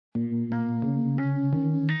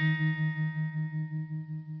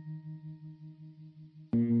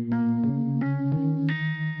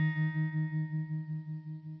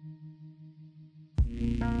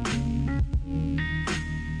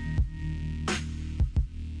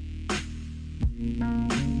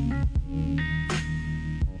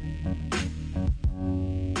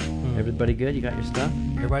Everybody good? You got your stuff?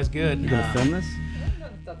 Everybody's good. You gonna film this?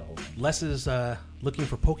 Les is looking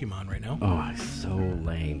for Pokemon right now. Oh, so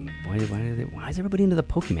lame. Why is everybody into the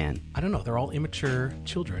Pokemon? I don't know. They're all immature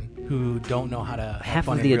children who don't know how to have Half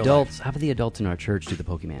fun of in the real adults, life. half of the adults in our church do the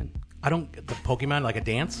Pokemon. I don't get the Pokemon like a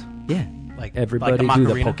dance. Yeah, Like everybody like do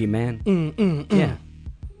the Macarena? Pokemon. Yeah,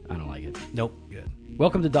 I don't like it. Nope. Good.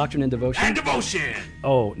 Welcome to Doctrine and Devotion. And devotion.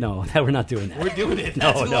 Oh no, we're not doing that. We're doing it. No,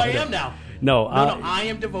 That's who no, I no. am now. No, No, I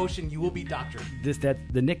am devotion. You will be doctrine.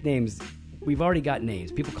 the nicknames. We've already got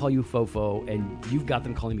names. People call you Fofo, and you've got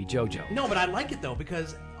them calling me JoJo. No, but I like it though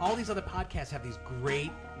because all these other podcasts have these great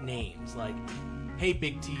names like, "Hey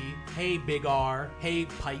Big T," "Hey Big R," "Hey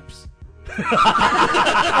Pipes."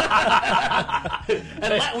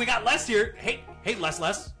 And we got Les here. Hey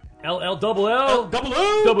Les. LL double L Double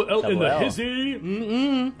O. double L in Double the L. hizzy.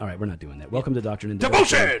 All right, we're not doing that. Welcome to Doctrine and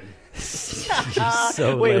Devotion.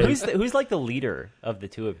 So Wait, lame. who's like the leader of the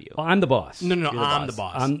two of you? Oh, I'm the boss. No, You're the I'm boss. the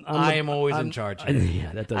boss. I'm I the- am always I'm- in charge.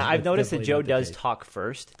 Yeah, that does. I've that's noticed that definitely Joe not the does case. talk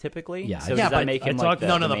first, typically. Yeah, So yeah, does that but make I him talk- like the,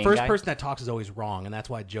 no, the the main first guy? person that talks is always wrong, and that's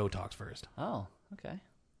why Joe talks first. Oh, okay.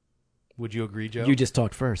 Would you agree, Joe? You just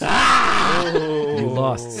talked first. You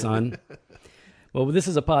lost, son. Well, this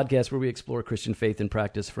is a podcast where we explore Christian faith and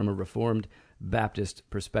practice from a Reformed Baptist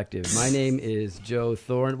perspective. My name is Joe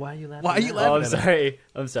Thorne. Why are you laughing? Why are you now? laughing?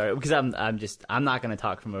 I'm sorry, because I'm not going to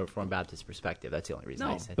talk from a Reformed Baptist perspective. That's the only reason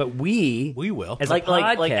I No, said. but we will. as like a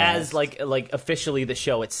podcast, as officially the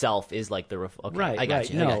show itself is like the okay, right. I got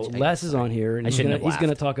right. you. No, I got you. Les is on here, and I shouldn't have he's going to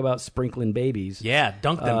laughed. talk about sprinkling babies. Yeah,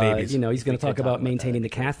 dunk them babies. You know, he's going to We talk could talk about about maintaining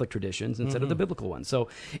that. the Catholic traditions instead of the biblical ones. So,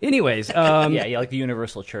 anyways, Yeah, like the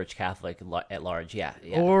Universal Church Catholic at large. Yeah.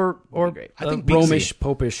 or That'd be great. I think Romish,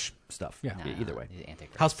 Popish stuff. Yeah. Either way. He's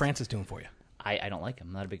Antichrist. How's Francis doing for you? I don't like him.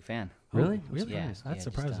 I'm not a big fan. Really? Yeah, That's just,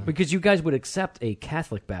 surprising. Because you guys would accept a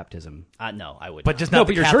Catholic baptism. No, I wouldn't. But just No, not but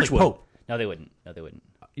the your Catholic church would. Pope. No, they wouldn't. No, they wouldn't.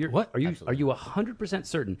 What? Are you Absolutely. 100%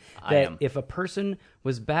 certain I that am. if a person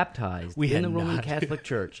was baptized We in had the Roman not. Catholic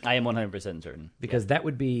Church, I am 100% certain. because that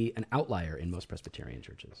would be an outlier in most Presbyterian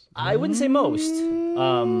churches? I wouldn't say most.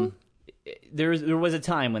 There was a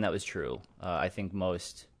time when that was true. I think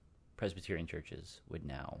most Presbyterian churches would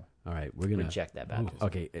now All right, we're gonna reject that baptism.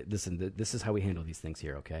 Okay, listen. This is how we handle these things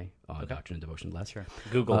here. Okay, on Doctrine and Devotion. Les, Sure.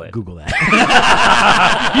 Google it. Google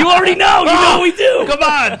that. You already know. You know what we do. Come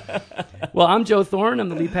on. Well, I'm Joe Thorne. I'm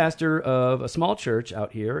the lead pastor of a small church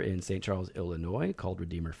out here in St. Charles, Illinois, called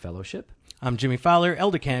Redeemer Fellowship. I'm Jimmy Fowler,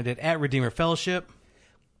 elder candidate at Redeemer Fellowship.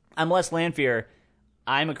 I'm Les Lanphier.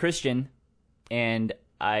 I'm a Christian, and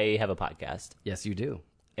I have a podcast. Yes, you do.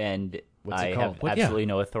 And What's it I called? have What- yeah. absolutely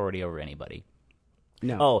no authority over anybody.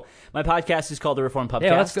 No. Oh, my podcast is called The Reformed Pubcast.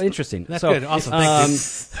 Yeah, that's interesting. That's So, good. Awesome. Thank you.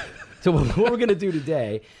 So what we're going to do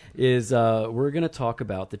today is we're going to talk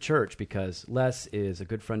about the church, because Les is a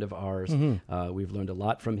good friend of ours. We've learned a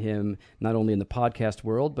lot from him, not only in the podcast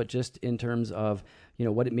world, but just in terms of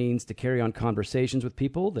what it means to carry on conversations with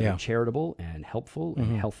people that Yeah. are charitable and helpful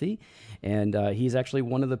and healthy. And he's actually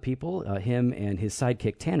one of the people, him and his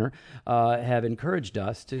sidekick Tanner, have encouraged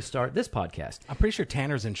us to start this podcast. I'm pretty sure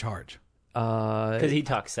Tanner's in charge. Because he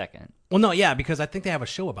talks second. Well, no, yeah, because I think they have a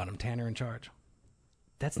show about him, Tanner in charge.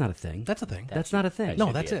 That's not a thing. That's a thing. That's not a thing. No,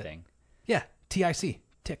 Should be that's a it. thing. Yeah, TIC,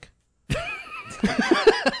 tick.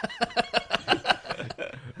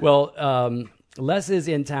 Well, Les is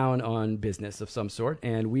in town on business of some sort,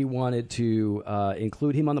 and we wanted to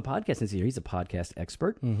include him on the podcast since he's a podcast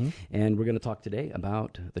expert. And we're going to talk today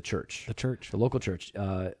about the church. The local church.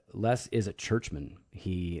 Les is a churchman.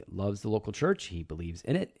 He loves the local church. He believes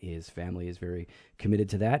in it. His family is very committed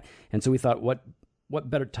to that. And so we thought, what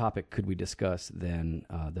better topic could we discuss than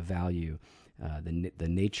the value, the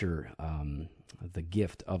nature, the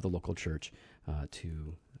gift of the local church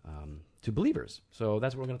to believers. So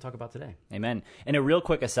that's what we're going to talk about today. Amen. And a real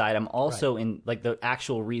quick aside, I'm also in, like, the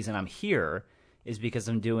actual reason I'm here is because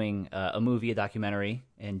I'm doing a movie, a documentary,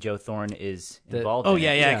 and Joe Thorne is involved Oh, in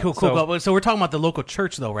yeah, it. yeah, cool. So- So we're talking about the local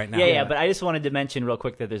church, though, right now. Yeah, but I just wanted to mention real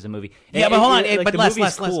quick that there's a movie. Yeah, And but hold on. like, But the Les,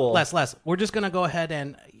 movie's cool. Les, we're just going to go ahead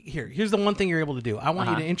and here's the one thing you're able to do. I want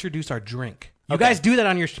you Uh-huh. to introduce our drink. You Okay. guys do that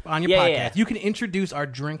on your Yeah, podcast. yeah, yeah. You can introduce our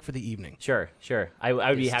drink for the evening. Sure. I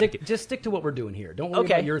would be happy to. Just stick to what we're doing here. Don't worry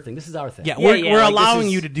Okay. about your thing. This is our thing. Yeah, Yeah, we're like, allowing this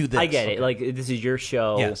is- you to do this. I get it. Like, this is your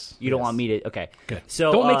show. Yes. You don't Yes. want me to. Okay. Good.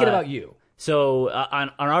 So Don't make it about you. So on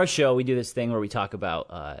our show, we do this thing where we talk about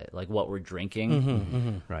like what we're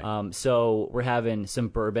drinking. Right. So we're having some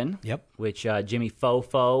bourbon. Yep. Which Jimmy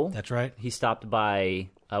Fofo. That's right. He stopped by.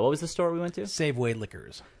 What was the store we went to? Safeway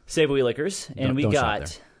Liquors. Savoy Liquors, and we don't shop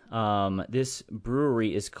got this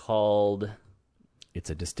brewery is called It's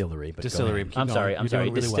a distillery. But Distillery. go ahead. I'm sorry. You're doing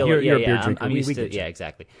really Distillery. well. You're a yeah, beer yeah. drinker. I'm We used to. get you. Yeah,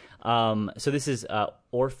 exactly. So this is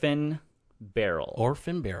Orphan Barrel.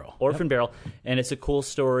 Orphan Barrel. Orphan Barrel, and it's a cool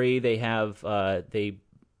story. They have they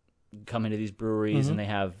come into these breweries and they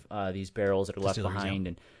have these barrels that are left Distilleries, behind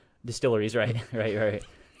and distilleries, right,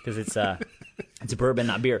 because it's a bourbon,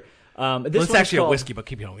 not beer. This It's one's actually a called- whiskey, but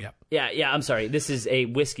keep going. Yeah. Yeah. I'm sorry. This is a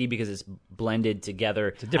whiskey because it's blended together.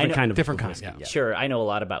 It's a different kind of different kind, whiskey. yeah. Sure, I know a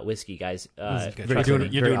lot about whiskey, guys. Good. Very You're doing, funny.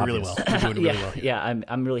 you're Very doing really well. obvious. You're doing really well. Yeah.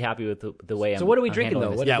 I'm really happy with the way I'm. So what are we I'm drinking,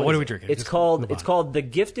 handling though? this. What What is are we it? drinking? It's Just called move it's on. called the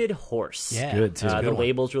Gifted Horse. Yeah. Good, too. The Good one.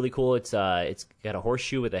 label's really cool. It's got a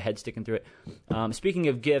horseshoe with a head sticking through it. Speaking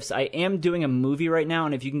of gifts, I am doing a movie right now,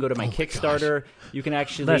 and if you can go to my Kickstarter, you can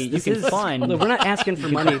actually fund. No, we're not asking for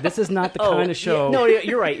money. This is not the kind of show. No,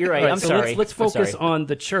 you're right. You're right. All right, I'm so sorry. Let's I'm focus sorry. on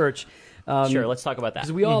the church. Sure, let's talk about that.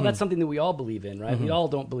 Because we all, that's something that we all believe in, right? We all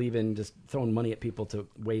don't believe in just throwing money at people to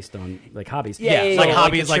waste on like hobbies. Yeah, like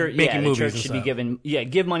hobbies, the like church, making the movies church and should be stuff. given. Yeah,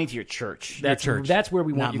 give money to your church. That's where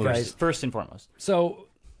we want not you movies. guys. First and foremost. So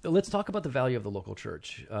let's talk about the value of the local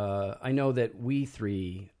church. I know that we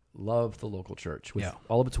three love the local church with Yeah.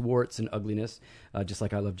 all of its warts and ugliness, just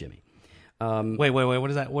like I love Jimmy. Wait. What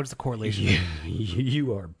is that? What is the correlation?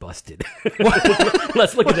 You are busted.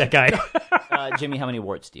 Let's look at that guy. Jimmy, how many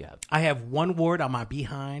warts do you have? I have one word on my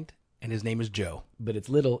behind, and his name is Joe. But it's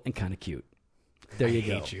little and kind of cute. There you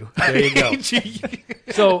go. Hate you. There you go.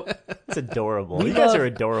 So It's adorable. We You guys love- are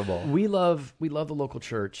adorable. we love the local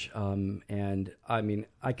church, and I mean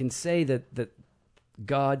I can say that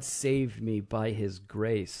God saved me by His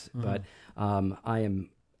grace, but I am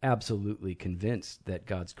absolutely convinced that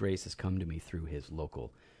God's grace has come to me through His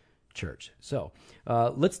local church. So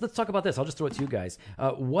let's talk about this. I'll just throw it to you guys.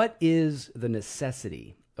 What is the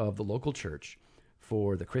necessity of the local church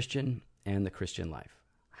for the Christian and the Christian life?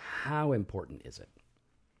 How important is it?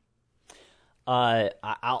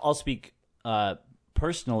 I'll speak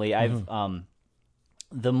personally. I've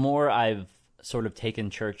the more I've sort of taken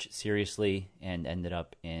church seriously and ended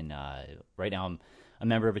up in right now I'm a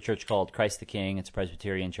member of a church called Christ the King. It's a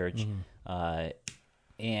Presbyterian church, and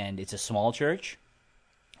it's a small church,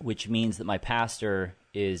 which means that my pastor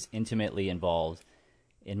is intimately involved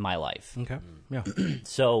in my life. Okay. Yeah.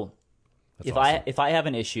 So if awesome. I have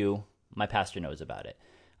an issue, my pastor knows about it.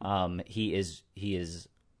 He is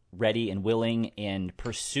ready and willing and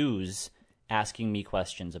pursues asking me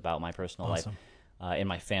questions about my personal life and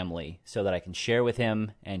my family, so that I can share with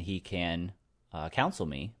him and he can counsel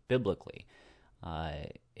me biblically.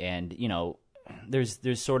 And you know, there's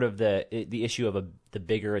sort of the issue of the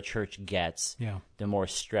bigger a church gets, the more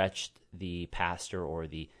stretched the pastor or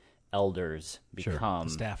the elders become.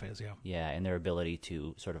 The staff is, Yeah, and their ability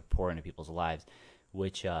to sort of pour into people's lives,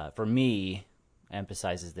 which for me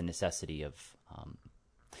emphasizes the necessity of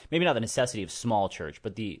maybe not the necessity of small church,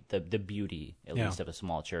 but the beauty at least of a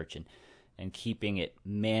small church, and keeping it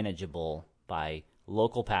manageable by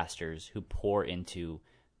local pastors who pour into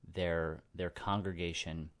their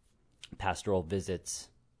congregation, pastoral visits,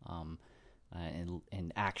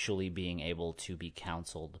 and actually being able to be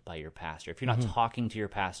counseled by your pastor. If you're not talking to your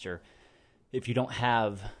pastor, if you don't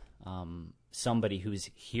have somebody who's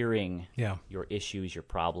hearing your issues, your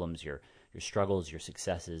problems, your struggles, your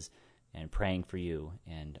successes, and praying for you,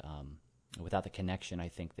 and without the connection, I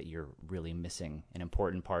think that you're really missing an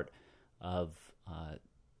important part of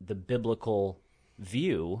the biblical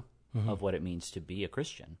view of what it means to be a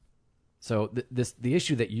Christian. So the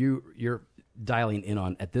issue that you're dialing in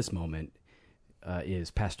on at this moment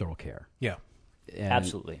is pastoral care. Yeah. And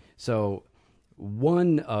Absolutely. So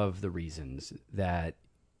one of the reasons that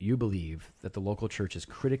you believe that the local church is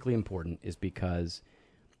critically important is because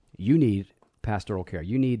you need pastoral care.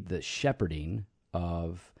 You need the shepherding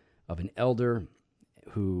of an elder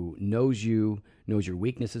who knows you, knows your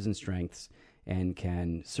weaknesses and strengths, and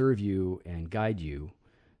can serve you and guide you,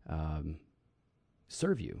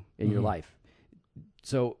 serve you in your life.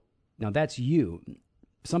 So now that's you.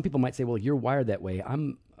 Some people might say, "Well, you're wired that way."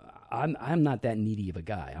 I'm not that needy of a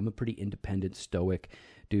guy. I'm a pretty independent, stoic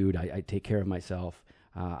dude. I take care of myself.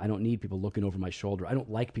 I don't need people looking over my shoulder. I don't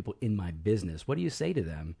like people in my business. What do you say to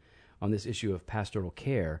them on this issue of pastoral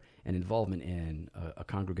care and involvement in a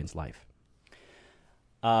congregant's life?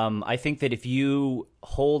 I think that if you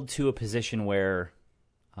hold to a position where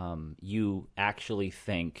you actually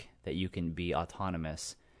think that you can be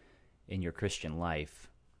autonomous in your Christian life,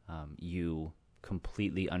 you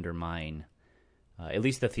completely undermine at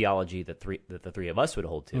least the theology that the three of us would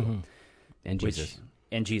hold to, And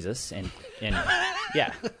Jesus. and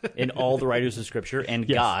yeah, and all the writers of Scripture and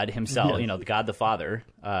God Himself, God the Father,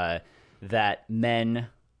 that men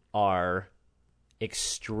are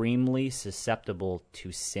extremely susceptible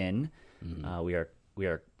to sin. We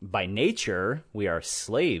are by nature, we are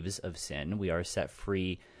slaves of sin. We are set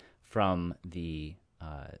free from the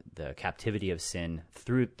captivity of sin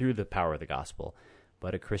through the power of the gospel.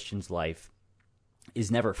 But a Christian's life is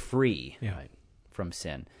never free from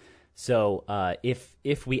sin. So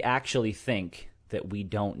if we actually think that we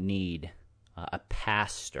don't need a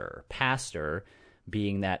pastor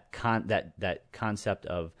being that concept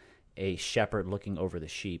of a shepherd looking over the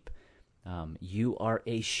sheep, you are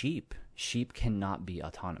a sheep. Sheep cannot be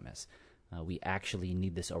autonomous. We actually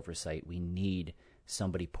need this oversight. We need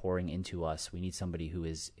somebody pouring into us. We need somebody who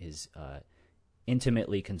is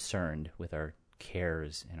intimately concerned with our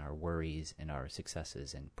cares and our worries and our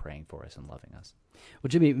successes and praying for us and loving us. Well,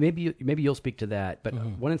 Jimmy, maybe you'll speak to that. But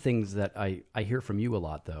one of the things that I hear from you a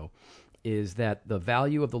lot, though, is that the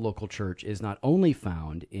value of the local church is not only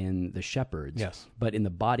found in the shepherds, but in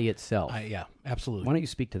the body itself. Yeah, absolutely. Why don't you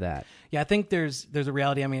speak to that? Yeah, I think there's a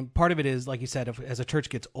reality. I mean, part of it is, like you said, as a church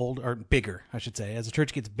gets older, or bigger, I should say, as a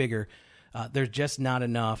church gets bigger, there's just not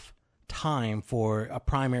enough time for a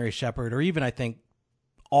primary shepherd, or even, I think,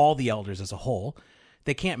 all the elders as a whole.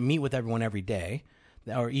 They can't meet with everyone every day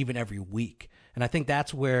or even every week. And I think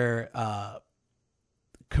that's where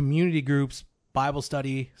community groups, Bible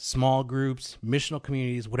study, small groups, missional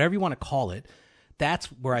communities, whatever you want to call it, that's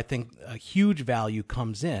where I think a huge value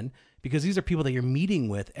comes in, because these are people that you're meeting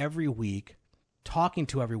with every week, talking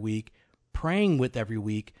to every week, praying with every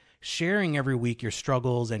week, sharing every week your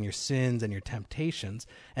struggles and your sins and your temptations.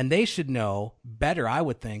 And they should know better, I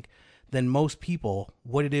would think, than most people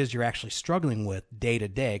what it is you're actually struggling with day to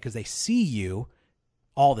day, because they see you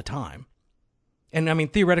all the time. And I mean,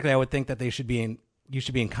 theoretically, I would think that you should be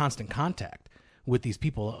in constant contact with these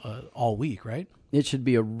people all week, right? It should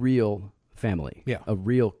be a real family, a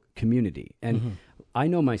real community. And I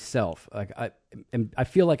know myself, I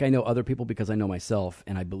feel like I know other people because I know myself,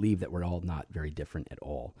 and I believe that we're all not very different at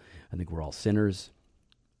all. I think we're all sinners,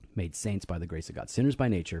 made saints by the grace of God. Sinners by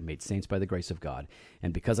nature, made saints by the grace of God.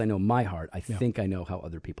 And because I know my heart, I think I know how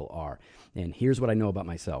other people are. And here's what I know about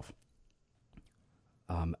myself.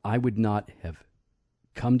 I would not have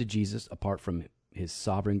come to Jesus apart from his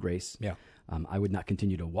sovereign grace. I would not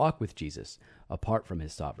continue to walk with Jesus apart from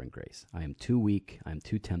his sovereign grace. I am too weak. I am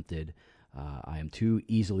too tempted. I am too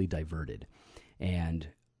easily diverted. And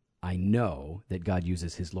I know that God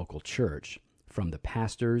uses his local church, from the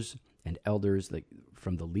pastors and elders,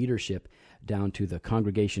 from the leadership down to the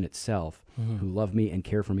congregation itself, who love me and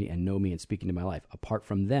care for me and know me and speak into my life. Apart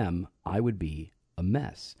from them, I would be a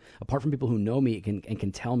mess. Apart from people who know me and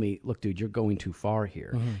can tell me, look, dude, you're going too far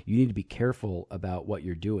here. You need to be careful about what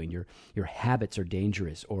you're doing. Your habits are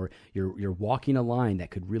dangerous, or you're walking a line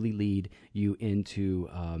that could really lead you into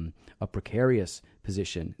a precarious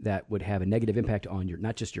position that would have a negative impact on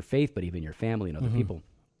not just your faith, but even your family and other people.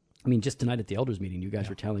 I mean, just tonight at the elders meeting, you guys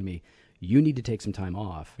were telling me you need to take some time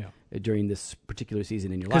off during this particular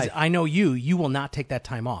season in your life. Because I know you will not take that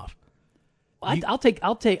time off. I'll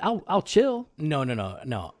chill. No.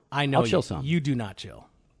 I know I'll chill some. You do not chill.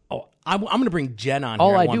 Oh, I'm going to bring Jen on All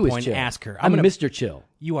here I at one do point is chill. and ask her. I'm Mr. Chill.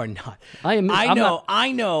 You are not. I am.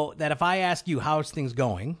 I know that if I ask you how's things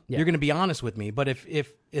going, you're going to be honest with me. But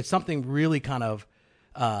if something really kind of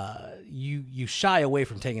you shy away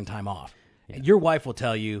from taking time off, your wife will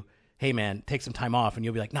tell you, hey man, take some time off, and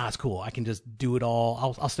you'll be like, nah, it's cool. I can just do it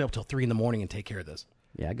all. I'll stay up till 3 a.m. and take care of this.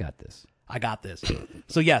 Yeah, I got this.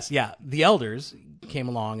 So yes, the elders came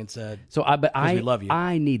along and said, we love you.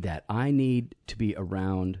 I need that. I need to be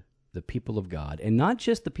around the people of God, and not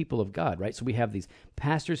just the people of God, right? So we have these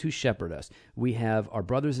pastors who shepherd us. We have our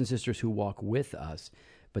brothers and sisters who walk with us,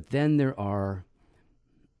 but then there are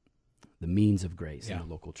the means of grace in the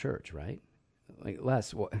local church, right? Like,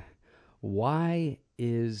 Les, why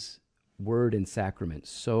is word and sacrament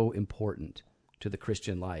so important to the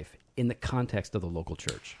Christian life in the context of the local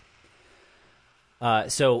church?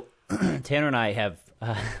 So Tanner and I have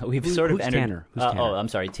we've sort of who's entered. Tanner? Who's Tanner? I'm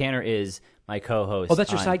sorry. Tanner is my co-host. Oh,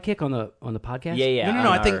 that's your sidekick on the podcast? Yeah.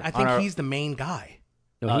 No. I think he's the main guy.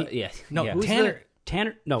 No, Tanner.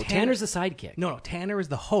 Tanner's the sidekick. No, Tanner is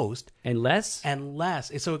the host, And Les?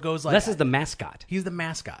 so it goes like Les is the mascot. He's the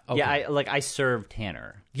mascot. Okay. Yeah, I serve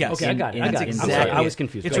Tanner. Yes. Okay, I got it. I'm exactly sorry, I was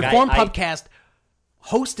confused. It's Like, Reformed Pubcast,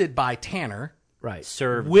 hosted by Tanner, right.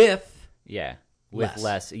 Served with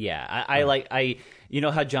Les. Yeah, I you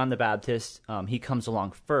know how John the Baptist, he comes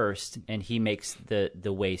along first and he makes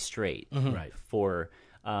the way straight. Right. For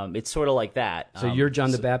it's sort of like that. So you're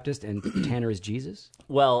John the Baptist and Tanner is Jesus?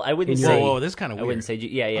 Well, I wouldn't say. Whoa, this is kind of weird. I wouldn't say.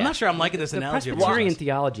 Yeah. I'm not sure I'm liking this The analogy. Presbyterian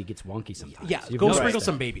theology gets wonky sometimes. Yeah, You've go noticed sprinkle that.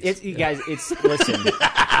 some babies. You guys, listen.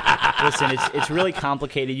 Listen, it's really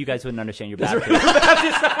complicated. You guys wouldn't understand your Baptist.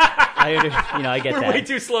 I get that. We're way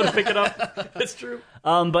too slow to pick it up. That's true.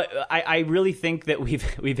 But I really think that we've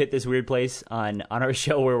hit this weird place on our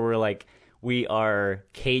show where we're like, we are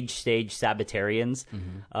cage stage Sabbatarians.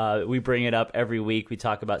 Mm-hmm. We bring it up every week. We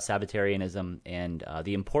talk about Sabbatarianism and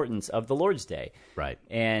the importance of the Lord's Day. Right.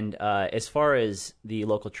 And as far as the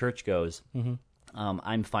local church goes,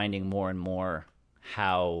 I'm finding more and more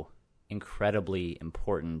how incredibly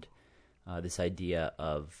important this idea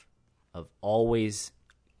of always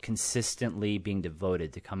consistently being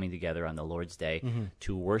devoted to coming together on the Lord's Day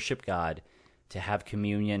to worship God, to have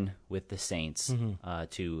communion with the saints,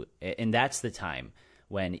 and that's the time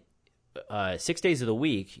when 6 days of the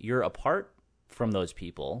week you're apart from those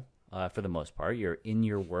people for the most part. You're in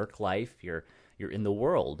your work life, you're in the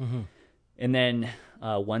world, and then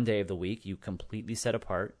one day of the week you completely set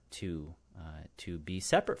apart to be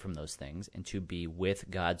separate from those things and to be with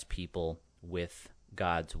God's people, with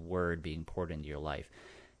God's word being poured into your life.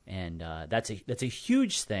 And that's a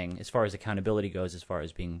huge thing as far as accountability goes, as far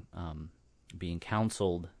as being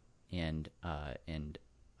counseled and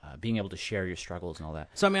being able to share your struggles and all that.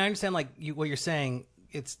 So I mean, I understand what you're saying.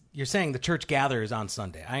 You're saying the church gathers on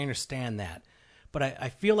Sunday. I understand that, but I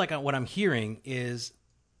feel like what I'm hearing is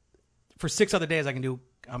for 6 other days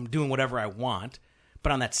I'm doing whatever I want,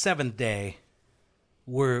 but on that 7th day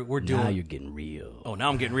we're doing. Now you're getting real. Oh, now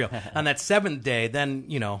I'm getting real. On that 7th day, then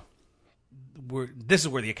this is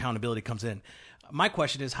where the accountability comes in. My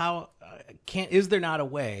question is, is there not a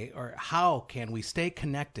way, or how can we stay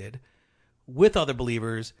connected with other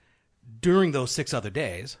believers during those 6 other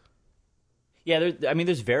days? Yeah,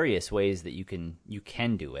 there's various ways that you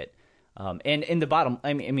can do it, and in the bottom,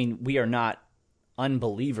 I mean, we are not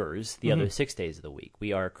unbelievers the other 6 days of the week.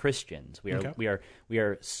 We are Christians. We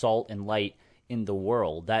are salt and light in the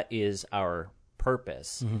world. That is our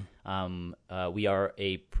purpose. We are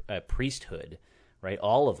a priesthood, right?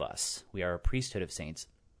 All of us. We are a priesthood of saints.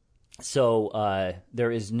 So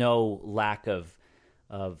there is no lack of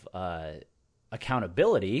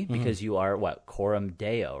accountability because you are coram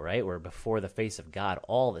Deo, right? We're before the face of God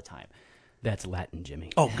all the time. That's Latin, Jimmy.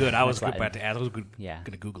 Oh, good. I was about to add. I was going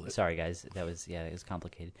to Google it. Sorry, guys. It was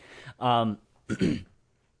complicated.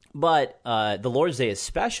 But the Lord's Day is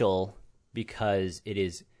special because it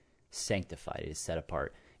is sanctified. It is set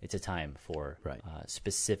apart. It's a time for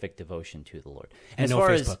specific devotion to the Lord. And as no far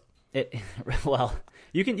Facebook. Well,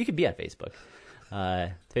 you can be on Facebook.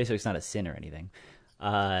 Facebook's not a sin or anything.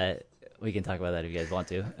 We can talk about that if you guys want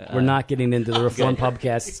to. We're not getting into the Reformed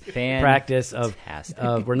Pubcast practice of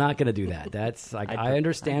we're not going to do that. That's I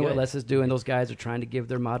understand what Les is doing. Those guys are trying to give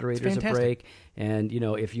their moderators a break. And,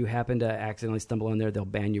 if you happen to accidentally stumble on there, they'll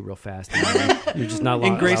ban you real fast. You're just not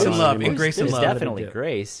allowed. In grace and love. In grace and love. Definitely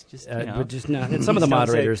grace. But just not. And some of the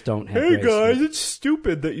moderators don't have grace. Hey, guys, it's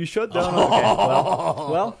stupid that you shut down. Okay,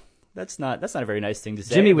 well, that's not a very nice thing to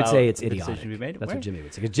say. Jimmy would say it's idiotic. That's what Jimmy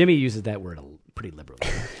would say. Because Jimmy uses that word pretty liberally.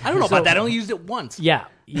 I don't know about that. I only used it once. Yeah.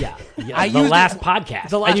 I used last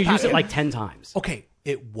podcast. And you used it like 10 times. Okay,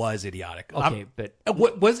 it was idiotic. Okay, but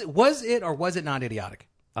was it or was it not idiotic?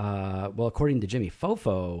 Well, according to Jimmy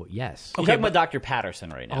Fofo, yes. You're talking about Dr. Patterson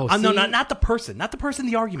right now. No, not the person. Not the person.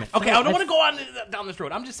 The argument. Okay, I don't want to go down this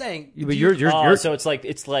road. I'm just saying. But you're so it's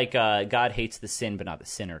like God hates the sin, but not the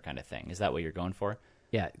sinner, kind of thing. Is that what you're going for?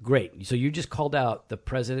 Yeah, great. So you just called out the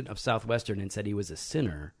president of Southwestern and said he was a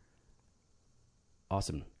sinner.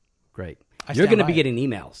 Awesome. Great. You're going to be getting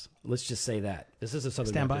emails. Let's just say that. This is a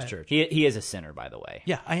Southern Baptist church. He is a sinner, by the way.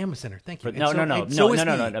 Yeah, I am a sinner. Thank you.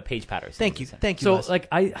 No, Paige Patterson. Thank you. So,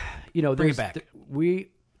 bring it back.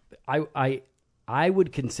 I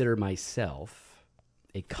would consider myself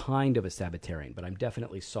a kind of a Sabbatarian, but I'm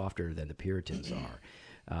definitely softer than the Puritans are.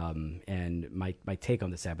 And my take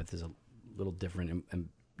on the Sabbath is a little different and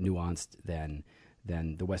nuanced than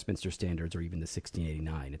the Westminster Standards or even the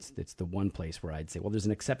 1689. It's the one place where I'd say, well, there's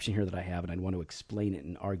an exception here that I have, and I'd want to explain it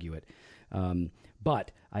and argue it.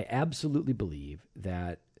 But I absolutely believe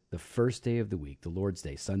that the first day of the week, the Lord's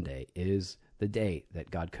Day, Sunday, is the day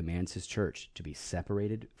that God commands his church to be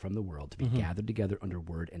separated from the world, to be gathered together under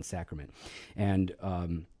word and sacrament. And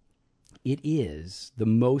it is the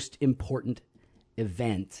most important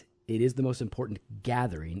event. It is the most important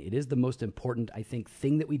gathering. It is the most important, I think,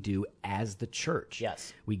 thing that we do as the church.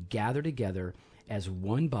 Yes. We gather together as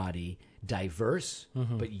one body, diverse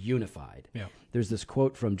but unified. Yeah. There's this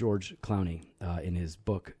quote from George Clowney in his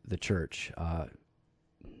book, The Church.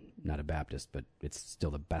 Not a Baptist, but it's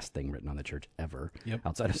still the best thing written on the church ever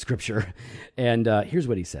outside of Scripture. And here's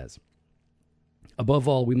what he says. Above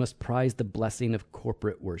all, we must prize the blessing of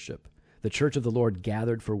corporate worship, The church of the Lord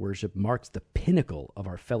gathered for worship marks the pinnacle of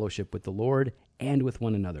our fellowship with the Lord and with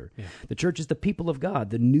one another. Yeah. The church is the people of God,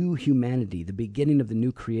 the new humanity, the beginning of the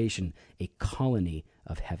new creation, a colony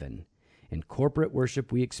of heaven. In corporate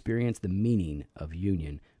worship, we experience the meaning of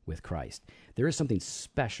union with Christ. There is something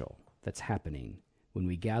special that's happening when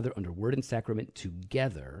we gather under word and sacrament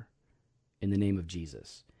together in the name of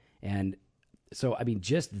Jesus. And so, I mean,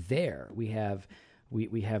 just there we have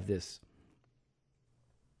this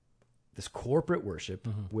corporate worship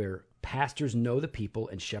where pastors know the people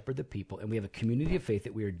and shepherd the people, and we have a community of faith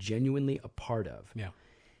that we are genuinely a part of. Yeah.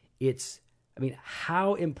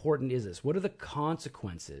 How important is this? What are the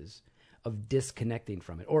consequences of disconnecting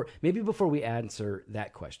from it? Or maybe before we answer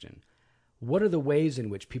that question, what are the ways in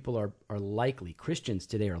which people are likely, Christians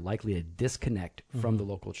today are likely to disconnect from the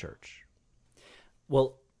local church?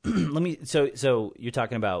 Well, so you're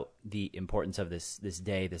talking about the importance of this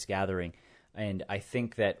day, this gathering, and I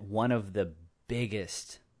think that one of the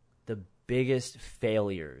biggest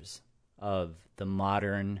failures of the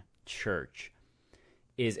modern church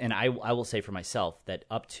is, and I will say for myself that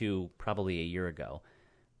up to probably a year ago,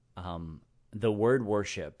 the word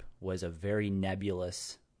worship was a very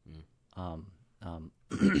nebulous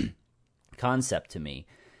concept to me.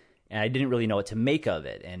 And I didn't really know what to make of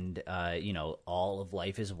it. And, all of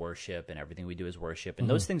life is worship and everything we do is worship. And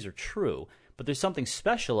those things are true. But there's something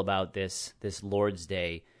special about this Lord's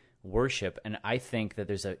Day worship. And I think that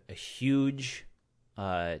there's a huge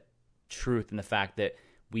truth in the fact that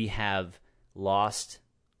we have lost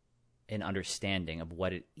an understanding of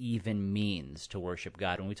what it even means to worship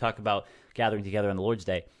God. When we talk about gathering together on the Lord's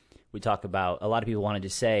Day, we talk about, a lot of people wanted to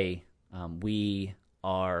say,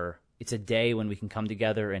 it's a day when we can come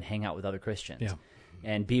together and hang out with other Christians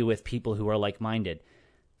and be with people who are like-minded.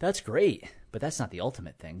 That's great, but that's not the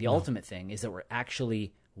ultimate thing. The ultimate thing is that we're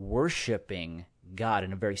actually worshiping God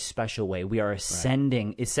in a very special way. We are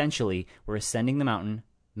ascending, essentially, we're ascending the mountain,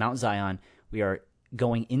 Mount Zion. We are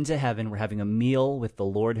going into heaven. We're having a meal with the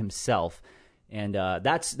Lord himself. And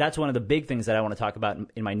that's one of the big things that I want to talk about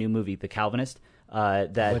in my new movie, The Calvinist.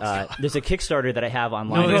 There's a Kickstarter that I have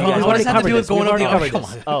online. What does that have to do with going over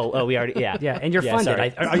the Oh, we already, yeah. Yeah, and you're funded.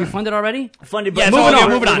 Are you funded already? Funded, but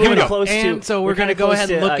moving on. Here we go. And so we're going to go ahead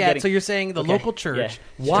and look at, so you're saying the local church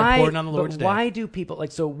is important on the Lord's Day. Why do people,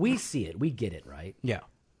 so we see it, we get it, right? Yeah.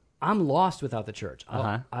 I'm lost without the church.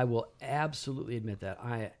 I will absolutely admit that.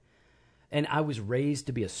 I was raised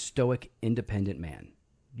to be a stoic, independent man.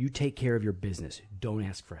 You take care of your business. Don't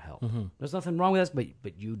ask for help. There's nothing wrong with us,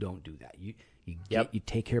 but you don't do that. You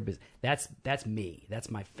take care of business. That's me. That's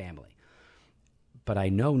my family. But I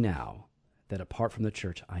know now that apart from the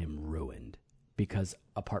church, I am ruined, because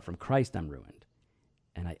apart from Christ, I'm ruined.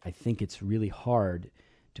 And I think it's really hard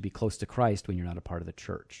to be close to Christ when you're not a part of the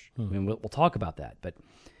church. I mean, we'll talk about that. But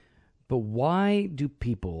why do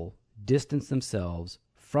people distance themselves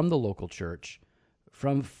from the local church,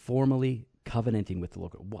 from formally covenanting with the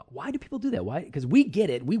local? Why do people do that? Why? Because we get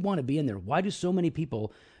it. We want to be in there. Why do so many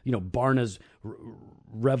people, Barna's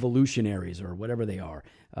revolutionaries or whatever they are,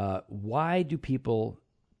 why do people,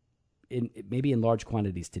 maybe in large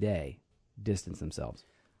quantities today, distance themselves?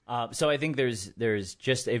 So I think there's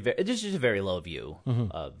just a very low view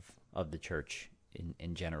of the church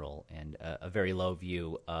in general, and a very low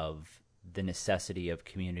view of the necessity of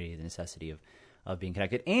community, the necessity of being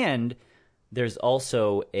connected. And there's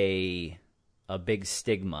also a big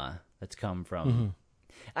stigma that's come from.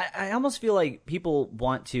 I almost feel like people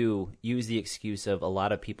want to use the excuse of a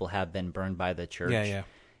lot of people have been burned by the church. Yeah.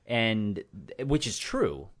 And which is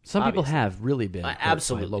true. Some people have really been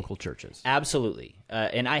absolutely by local churches. Absolutely.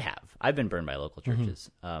 And I've been burned by local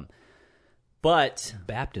churches. But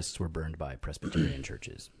Baptists were burned by Presbyterian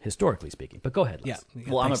churches, historically speaking. But go ahead, Les.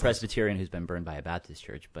 Well, I'm a Presbyterian who's been burned by a Baptist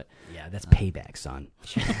church, but yeah, that's payback, son.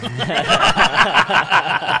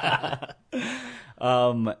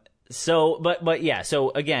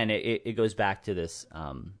 So again, it goes back to this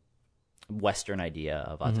Western idea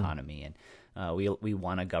of autonomy, and we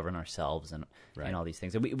want to govern ourselves and all these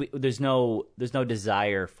things. And there's no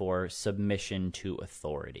desire for submission to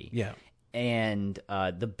authority. Yeah. And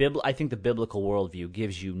I think the biblical worldview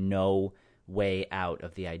gives you no way out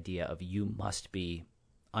of the idea of you must be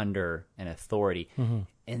under an authority.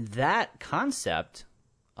 And that concept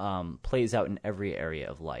plays out in every area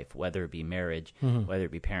of life, whether it be marriage, whether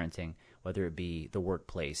it be parenting, whether it be the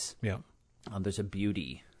workplace. Yeah. There's a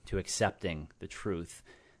beauty to accepting the truth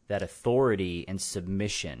that authority and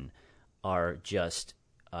submission are just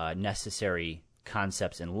necessary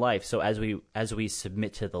concepts in life. So as we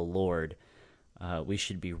submit to the Lord, we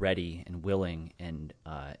should be ready and willing and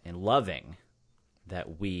loving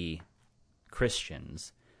that we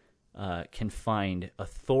Christians can find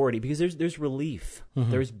authority, because there's relief,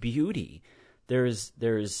 there's beauty, there's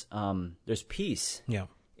peace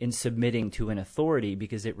in submitting to an authority,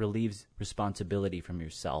 because it relieves responsibility from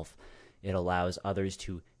yourself. It allows others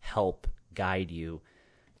to help guide you.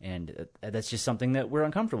 And that's just something that we're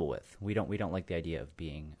uncomfortable with. We don't like the idea of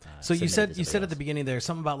being. So you said else. At the beginning there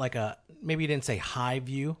something about like maybe you didn't say high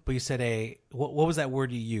view, but you said what was that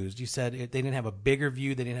word you used? You said they didn't have a bigger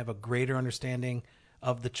view, they didn't have a greater understanding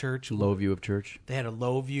of the church. Low view of church. They had a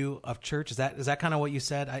low view of church. Is that kind of what you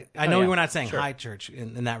said? I know we're not saying high church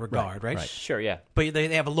in that regard, right? Sure, yeah. But they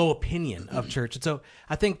have a low opinion of church, and so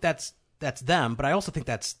I think that's them. But I also think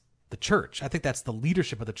that's the church. I think that's the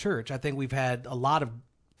leadership of the church. I think we've had a lot of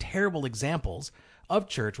terrible examples of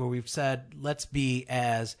church where we've said, let's be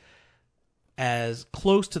as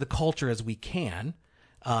close to the culture as we can.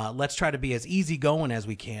 Let's try to be as easygoing as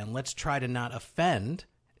we can. Let's try to not offend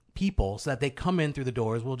people so that they come in through the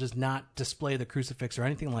doors. We'll just not display the crucifix or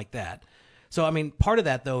anything like that. So, I mean, part of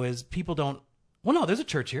that, though, is people don't... Well, no, there's a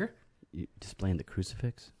church here. You displaying the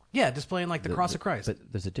crucifix? Yeah, displaying like the cross of Christ. But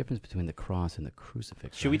there's a difference between the cross and the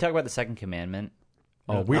crucifix. Should we talk about the second commandment?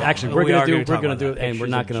 Oh, we're going to do, and we're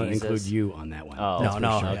not going to include you on that one. Oh,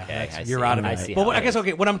 no. Sure. Okay, you're out of it. Well, I guess,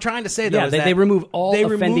 what I'm trying to say, though, is they remove all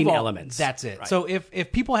offending elements. That's it. Right. So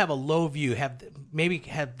if people have a low view, have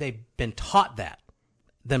they been taught that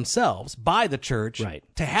themselves by the church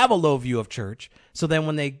to have a low view of church, so then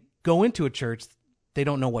when they go into a church, they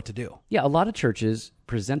don't know what to do. Yeah, a lot of churches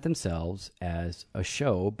present themselves as a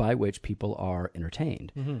show by which people are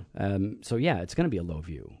entertained. So yeah, it's going to be a low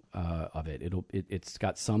view of it. It's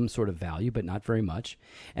got some sort of value, but not very much.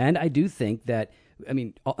 And I do think that, I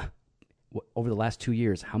mean, over the last 2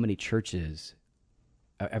 years, how many churches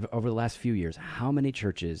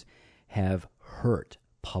have hurt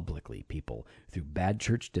publicly people through bad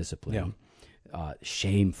church discipline,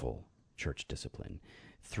 shameful church discipline,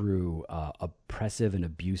 through oppressive and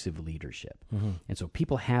abusive leadership. And so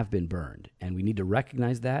people have been burned, and we need to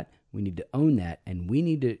recognize that, we need to own that, and we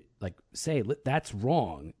need to say that's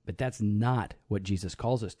wrong, but that's not what Jesus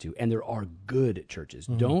calls us to. And there are good churches.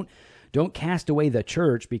 Don't cast away the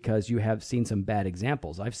church because you have seen some bad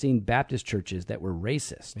examples. I've seen Baptist churches that were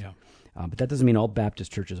racist. But that doesn't mean all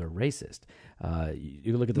Baptist churches are racist.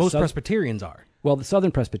 You look at most Presbyterians are. Well, the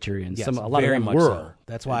Southern Presbyterians, yes, a lot of them were. So.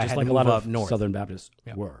 That's why just I had like to a lot move up of north. Southern Baptists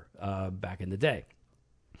were back in the day.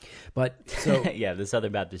 But so yeah, the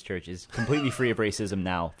Southern Baptist Church is completely free of racism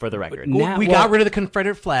now. For the record, we got rid of the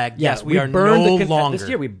Confederate flag. Yes, we are no longer. This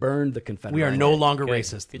year we burned the Confederate. We are no longer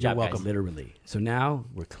racist. Good job, welcome. guys. Literally. So now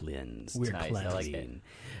we're cleansed. We're nice. cleansed. I like it.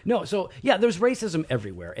 No, so yeah, there's racism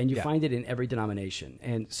everywhere, and you find it in every denomination.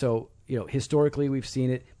 And so, historically we've seen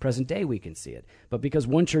it. Present day we can see it. But because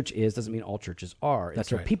one church doesn't mean all churches are. That's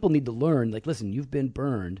so right. People need to learn. Listen, you've been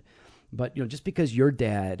burned. But just because your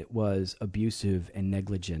dad was abusive and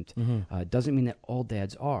negligent doesn't mean that all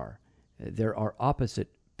dads are. There are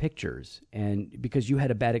opposite pictures, and because you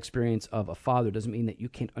had a bad experience of a father doesn't mean that you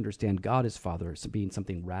can't understand God as Father as being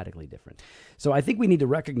something radically different. So I think we need to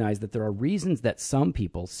recognize that there are reasons that some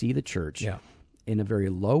people see the church in a very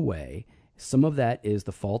low way. Some of that is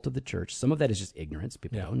the fault of the church. Some of that is just ignorance.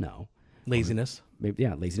 People don't know. Laziness.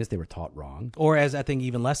 Laziness. They were taught wrong. Or as I think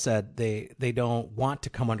even Les said, they don't want to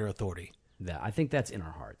come under authority. I think that's in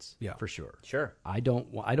our hearts. Yeah, for sure. Sure. I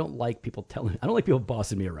don't like people I don't like people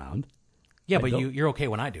bossing me around. Yeah, but you're okay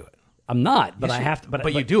when I do it. I'm not, but yes, I have to.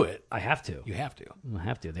 But you do it. I have to. You have to. I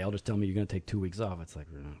have to. They all just tell me you're going to take 2 weeks off. It's like,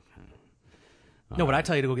 no, but I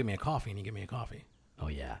tell you to go get me a coffee, and you get me a coffee. Oh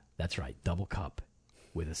yeah, that's right. Double cup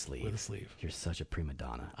with a sleeve. With a sleeve. You're such a prima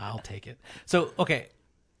donna. I'll take it. So okay,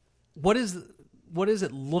 what does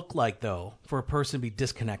it look like though for a person to be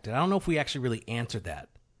disconnected? I don't know if we actually really answered that.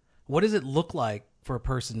 What does it look like for a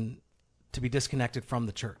person to be disconnected from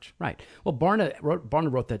the church? Right. Well, Barna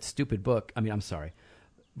wrote that stupid book. I mean, I'm sorry.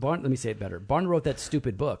 Let me say it better. Barna wrote that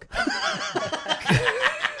stupid book.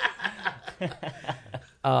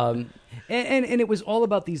 And it was all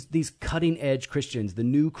about these cutting edge Christians, the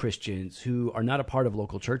new Christians who are not a part of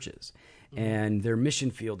local churches. And their mission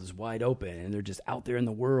field is wide open, and they're just out there in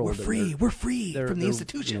the world. We're free from the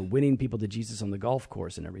institution. Winning people to Jesus on the golf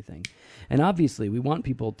course and everything. And obviously, we want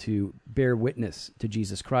people to bear witness to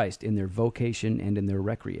Jesus Christ in their vocation and in their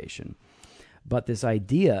recreation. But this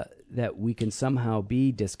idea that we can somehow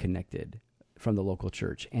be disconnected from the local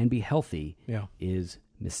church and be healthy is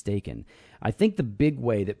mistaken. I think the big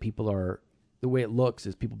way that the way it looks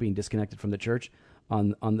is people being disconnected from the church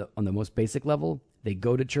on the most basic level. They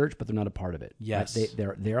go to church, but they're not a part of it. Yes.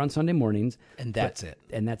 They're there on Sunday mornings. And that's it.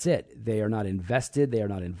 And that's it. They are not invested. They are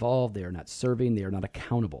not involved. They are not serving. They are not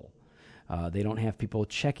accountable. They don't have people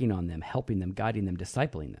checking on them, helping them, guiding them,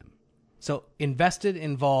 discipling them. So invested,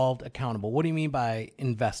 involved, accountable. What do you mean by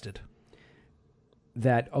invested?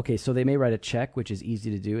 So they may write a check, which is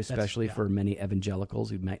easy to do, especially for many evangelicals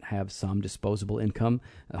who might have some disposable income.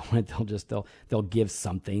 They'll give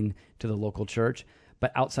something to the local church.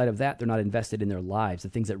 But outside of that, they're not invested in their lives, the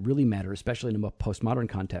things that really matter, especially in a postmodern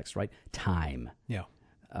context, right? Time. Yeah.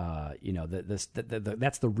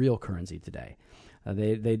 That's the real currency today.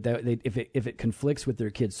 If it conflicts with their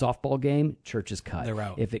kid's softball game, church is cut. They're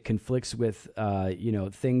out. If it conflicts with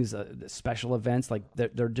things, special events, like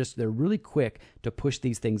they're really quick to push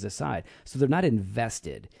these things aside. So they're not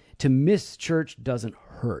invested. To miss church doesn't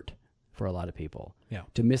hurt for a lot of people. Yeah.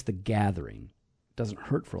 To miss the gathering doesn't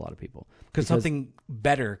hurt for a lot of people because something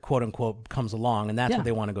better, quote unquote, comes along, and that's what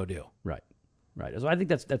they want to go do. Right. Right. So I think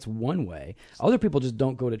that's one way. Other people just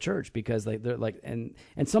don't go to church because they're like, and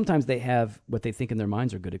sometimes they have what they think in their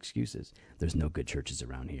minds are good excuses. There's no good churches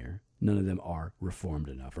around here. None of them are reformed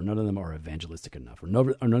enough, or none of them are evangelistic enough, or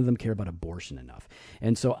none of them care about abortion enough.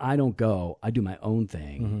 And so I don't go. I do my own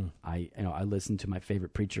thing. Mm-hmm. I listen to my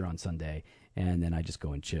favorite preacher on Sunday, and then I just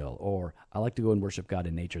go and chill. Or I like to go and worship God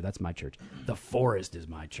in nature. That's my church. The forest is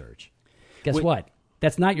my church. Guess what?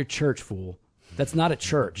 That's not your church, fool. That's not a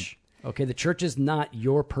church. Okay, the church is not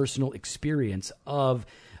your personal experience of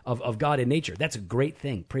God in nature. That's a great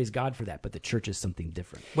thing. Praise God for that. But the church is something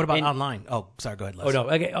different. What about online? Oh, sorry. Go ahead, Les. Oh, no.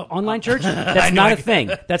 Okay, online church? That's not a thing.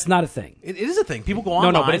 That's not a thing. It is a thing. People go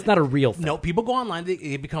online. No, but it's not a real thing. No, people go online.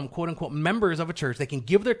 They become, quote unquote, members of a church. They can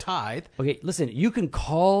give their tithe. Okay, listen. You can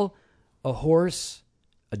call a horse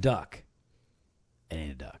a duck. It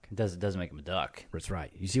ain't a duck. It doesn't make him a duck. That's right.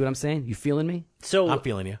 You see what I'm saying? You feeling me? So I'm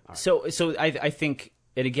feeling you. Right. So I think.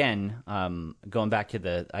 And again, going back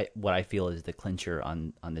to what I feel is the clincher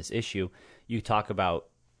on this issue, you talk about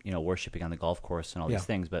worshiping on the golf course and all these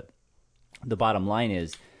things, but the bottom line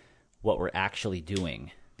is what we're actually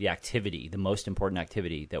doing, the activity, the most important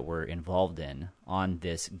activity that we're involved in on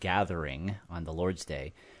this gathering on the Lord's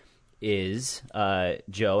Day is,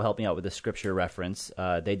 Joe, help me out with the scripture reference,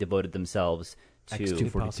 they devoted themselves to Acts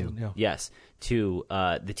 2:42. Yeah. Yes, to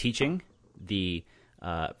the teaching, the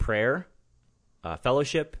prayer,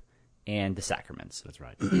 fellowship, and the sacraments. That's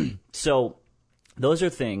right. So those are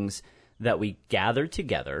things that we gather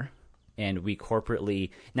together and we corporately.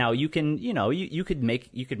 Now you can, you could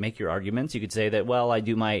make your arguments. You could say that, well, I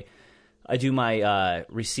do my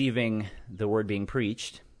receiving the word being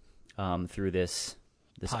preached through this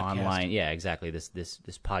podcast. Online, yeah, exactly. This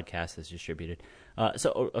podcast that's distributed.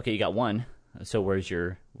 So okay, you got one. So where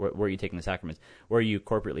are you taking the sacraments? Where are you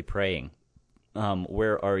corporately praying?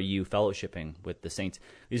 Where are you fellowshipping with the saints?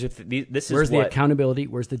 These are Where's the accountability?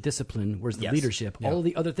 Where's the discipline? Where's the Yes. leadership? Yeah. All of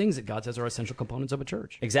the other things that God says are essential components of a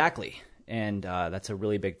church. Exactly, and that's a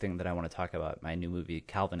really big thing that I want to talk about. My new movie,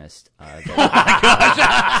 Calvinist. So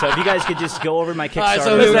if you guys could just go over my Kickstarter.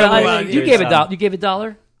 so Listen, There's, you gave $1. You gave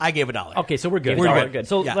 $1. I gave $1. Okay, so we're good. We're All good. right. Good.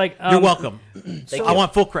 So Yeah. you're welcome. I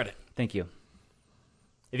want full credit. Thank you.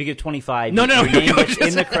 If you give 25, No, your name no, is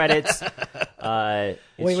in the credits.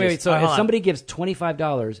 Wait. So hold if on. somebody gives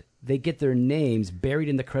 $25, they get their names buried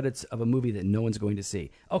in the credits of a movie that no one's going to see.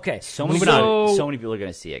 Okay, So many Moving people are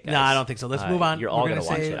going to see it, guys. No, I don't think so. Let's move on. You're all We're going to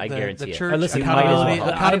watch say it. I the guarantee the it. church, Listen,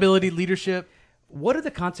 accountability, leadership. what are the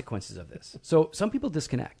consequences of this? So some people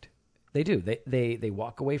disconnect. They do. They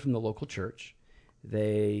walk away from the local church.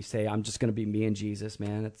 They say, "I'm just going to be me and Jesus,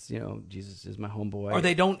 man. It's Jesus is my homeboy." Or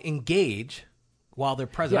they don't engage while they're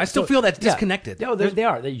present. Yeah, I still so- feel that's yeah. disconnected. No, they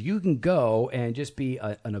are. You can go and just be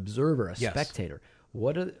an observer, a Yes. spectator.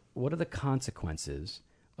 What are the consequences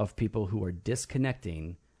of people who are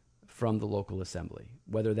disconnecting from the local assembly?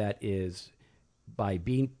 Whether that is by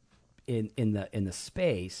being in the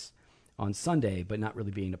space on Sunday, but not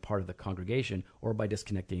really being a part of the congregation, or by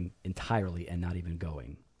disconnecting entirely and not even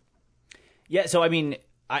going. Yeah, so I mean,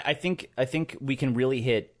 I think we can really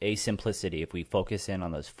hit a simplicity if we focus in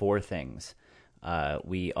on those four things.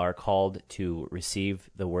 We are called to receive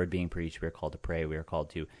the word being preached. We are called to pray. We are called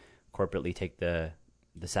to corporately take the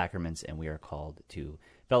sacraments, and we are called to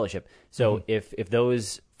fellowship. So if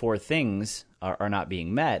those four things are not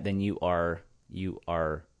being met, then you are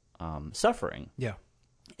suffering. Yeah.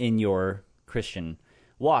 In your Christian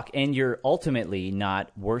walk, and you're ultimately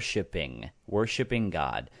not worshiping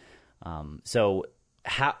God. So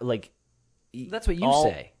how, like, That's what you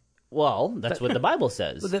say. Well, that's what the Bible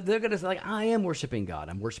says. So they're going to say, like, I am worshiping God.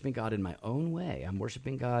 I'm worshiping God in my own way. I'm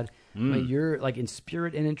worshiping God. You're like in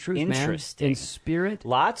spirit and in truth, Interesting. man. In spirit.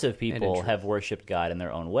 Lots of people have worshipped God in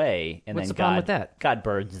their own way, and What's then the problem with that? God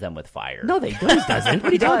burns them with fire. No, he doesn't. What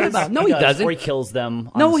are you talking about? No, he doesn't. Or he kills them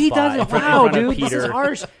on No, the he spot doesn't. in front Wow, of dude, this Peter. is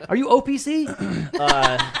harsh. Are you OPC?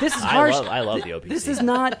 This is harsh. I love the OPC. This is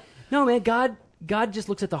not. No, man. God just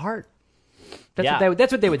looks at the heart.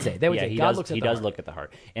 That's what they would say. They would say God looks at the heart. He does look at the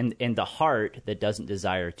heart, and the heart that doesn't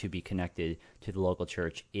desire to be connected to the local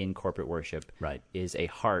church in corporate worship, Right. is a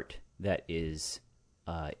heart that is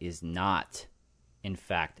not, in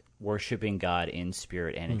fact, worshiping God in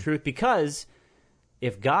spirit and in truth. Because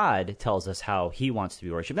if God tells us how He wants to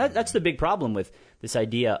be worshipped, that's the big problem with this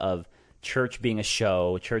idea of church being a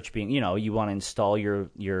show, church being, you want to install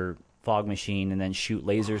your fog machine and then shoot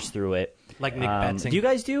lasers through it. Like Nick Batzig. Do you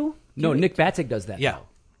guys do? No, Nick Batzig does that. Yeah. Though.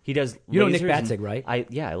 He does. You know Nick lasers and- Batzig, right?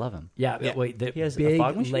 I love him. Yeah, wait. The He has a big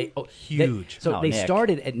fog machine? Huge. So Oh, they Nick.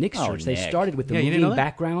 started at Nick's Oh, church. They Nick. started with the Yeah, you didn't moving know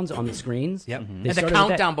that? backgrounds on the screens. Yep. They And the started with that.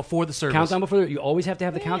 countdown before the service. Countdown before you always have to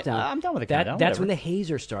have the countdown. I'm done with the That- countdown, That's when whatever. the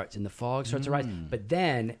hazer starts and the fog starts to rise. But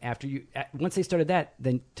then once they started that,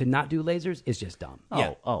 then to not do lasers is just dumb.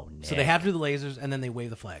 Yeah. Nick. So they have to do the lasers, and then they wave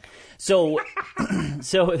the flag. So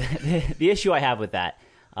the issue I have with that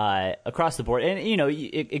across the board, and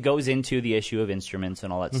it goes into the issue of instruments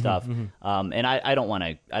and all that stuff. And I don't want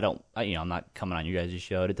to. I'm not coming on you guys'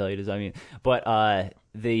 show to tell you this. I mean, but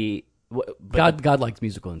God likes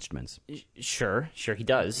musical instruments, sure he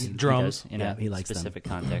does. Drums. He does, in Yeah, a he likes them. specific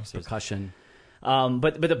context. percussion.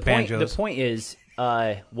 But the Banjos. point is,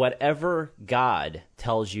 whatever God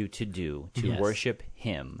tells you to do to Yes. worship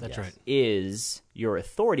Him, That's right. is your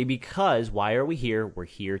authority. Because why are we here? We're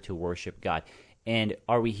here to worship God. And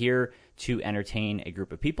are we here to entertain a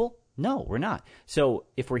group of people? No, we're not. So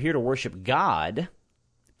if we're here to worship God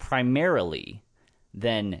primarily,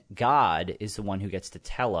 then God is the one who gets to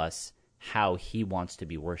tell us how He wants to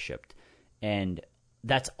be worshipped. And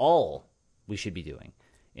that's all we should be doing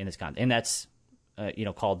in this context. And that's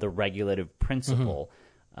called the regulative principle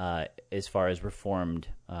as far as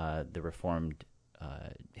the Reformed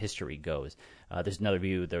history goes. There's another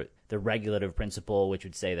view, the regulative principle, which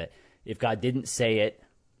would say that if God didn't say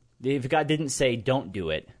don't do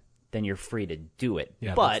it, then you're free to do it.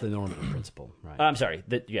 Yeah, but that's the normative principle, right? I'm sorry.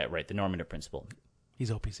 The normative principle. He's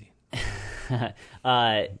OPC.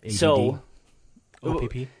 So,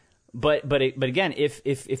 OPP. but again, if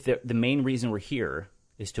the main reason we're here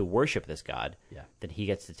is to worship this God, then He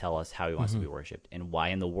gets to tell us how He wants to be worshipped, and why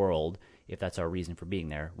in the world, if that's our reason for being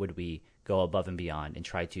there, would we go above and beyond and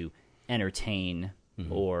try to entertain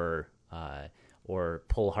or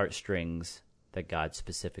pull heartstrings that God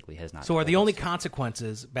specifically has not. So are told the only us.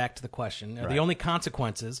 consequences, back to the question, are the only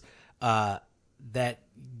consequences that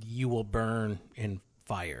you will burn in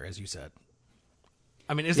fire, as you said?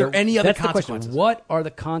 I mean, is there any other That's the consequences? question. What are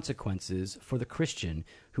the consequences for the Christian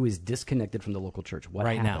who is disconnected from the local church? What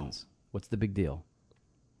Right now. happens? What's the big deal?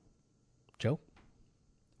 Joe?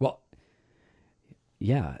 Well,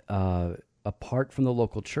 yeah, apart from the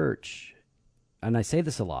local church, and I say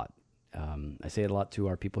this a lot. I say it a lot to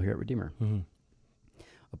our people here at Redeemer.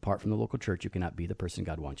 Apart from the local church, you cannot be the person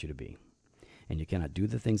God wants you to be. And you cannot do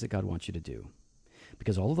the things that God wants you to do.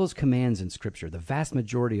 Because all of those commands in Scripture, the vast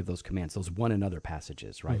majority of those commands, those one another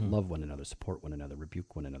passages, right? Love one another, support one another,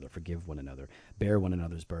 rebuke one another, forgive one another, bear one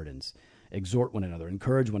another's burdens, exhort one another,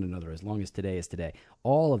 encourage one another as long as today is today.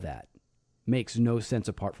 All of that makes no sense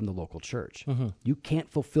apart from the local church. You can't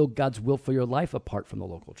fulfill God's will for your life apart from the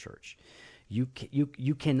local church. You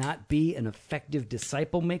cannot be an effective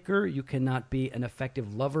disciple maker. You cannot be an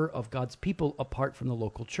effective lover of God's people apart from the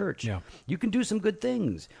local church. Yeah. You can do some good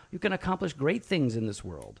things. You can accomplish great things in this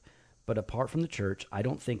world. But apart from the church, I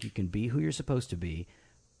don't think you can be who you're supposed to be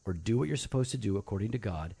or do what you're supposed to do according to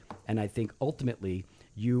God. And I think ultimately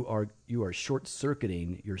you are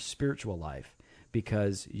short-circuiting your spiritual life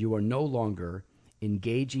because you are no longer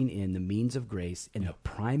engaging in the means of grace in the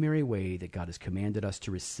primary way that God has commanded us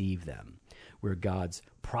to receive them, where God's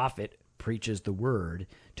prophet preaches the word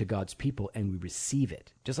to God's people and we receive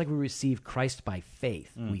it. Just like we receive Christ by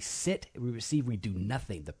faith. We sit, we receive, we do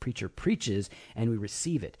nothing. The preacher preaches and we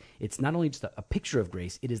receive it. It's not only just a picture of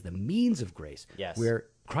grace, it is the means of grace, Yes. where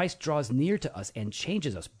Christ draws near to us and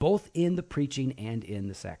changes us, both in the preaching and in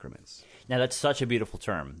the sacraments. Now, that's such a beautiful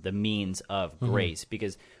term, the means of grace,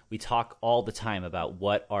 because we talk all the time about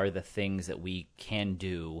what are the things that we can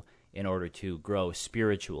do in order to grow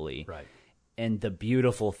spiritually. Right. And the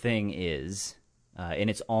beautiful thing is, and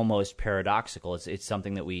it's almost paradoxical, it's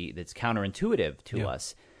something that's counterintuitive to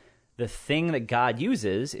us. the thing that God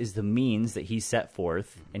uses is the means that he set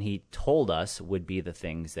forth and he told us would be the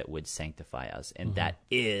things that would sanctify us. And that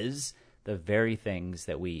is the very things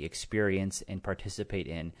that we experience and participate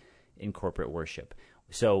in corporate worship.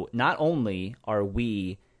 So not only are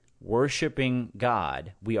we worshiping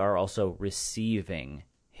God, we are also receiving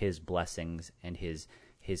his blessings and his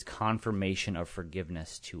confirmation of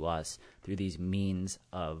forgiveness to us through these means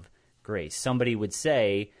of grace. Somebody would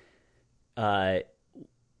say,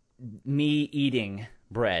 me eating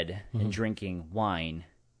bread and drinking wine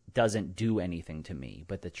doesn't do anything to me.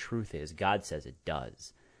 But the truth is, God says it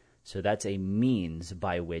does. So that's a means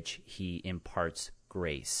by which he imparts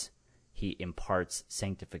grace. He imparts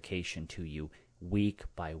sanctification to you week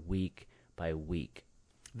by week by week.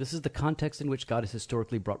 This is the context in which God has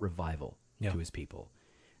historically brought revival to his people.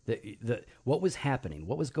 What was happening?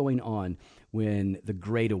 What was going on when the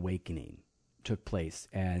Great Awakening took place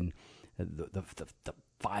and the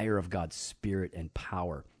fire of God's Spirit and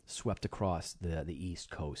power swept across the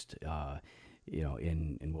East Coast,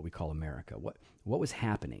 in what we call America? What was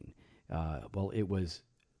happening? Well, it was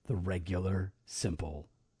the regular, simple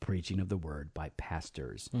preaching of the word by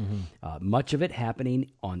pastors. Much of it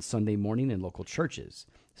happening on Sunday morning in local churches,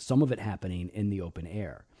 some of it happening in the open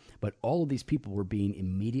air. But all of these people were being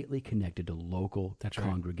immediately connected to local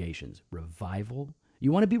congregations. Right. Revival.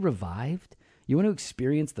 You want to be revived? You want to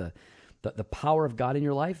experience the power of God in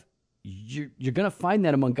your life? You're going to find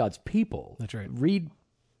that among God's people. That's right. Read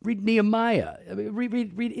Nehemiah. I mean,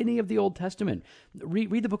 read any of the Old Testament.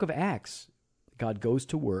 Read the book of Acts. God goes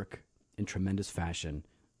to work in tremendous fashion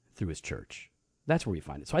through his church. That's where you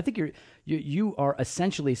find it. So I think you are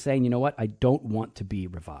essentially saying, you know what? I don't want to be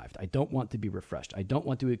revived. I don't want to be refreshed. I don't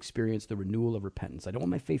want to experience the renewal of repentance. I don't want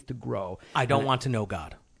my faith to grow. I don't want to know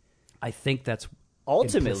God. I think that's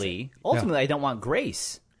ultimately, I don't want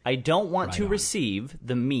grace. I don't want to receive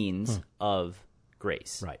the means of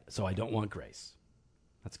grace. Right. So I don't want grace.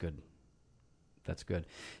 That's good. That's good.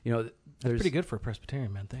 That's pretty good for a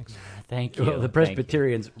Presbyterian, man. Thanks. Thank you. Well, the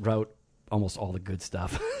Presbyterians wrote almost all the good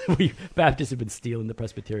stuff. Baptists have been stealing the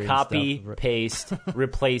Presbyterian Copy, stuff. paste,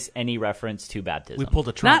 replace any reference to baptism. We pulled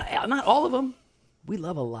a Trump. Not all of them. We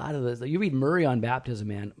love a lot of this. You read Murray on baptism,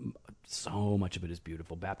 man. So much of it is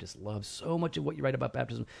beautiful. Baptists love so much of what you write about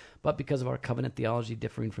baptism. But because of our covenant theology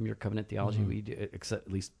differing from your covenant theology, we do, except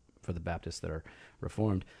at least for the Baptists that are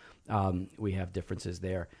Reformed, we have differences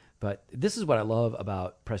there. But this is what I love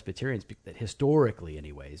about Presbyterians, that historically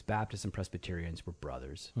anyways, Baptists and Presbyterians were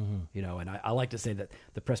brothers. And I like to say that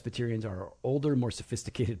the Presbyterians are our older, more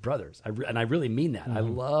sophisticated brothers. And I really mean that. I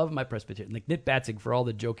love my Presbyterian. Like Nick Batzig, for all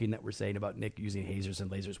the joking that we're saying about Nick using hazers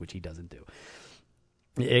and lasers, which he doesn't do,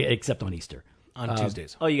 except on Easter. On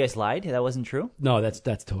Tuesdays. Oh, you guys lied? That wasn't true? No, that's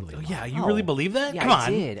totally Oh, yeah, you really believe that? Yeah, Come I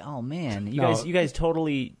on. did. Oh man, you guys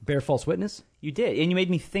totally bear false witness. You did, and you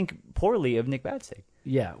made me think poorly of Nick Batzig.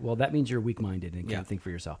 Yeah, well, that means you're weak-minded and can't think for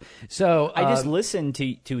yourself. So I just listen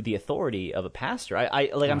to the authority of a pastor.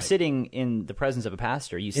 I'm sitting in the presence of a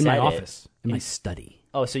pastor. You in said my it. office, in my study.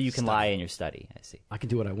 Oh, so you can lie in your study. I see. I can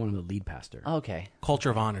do what I want. I'm the lead pastor. Okay. Culture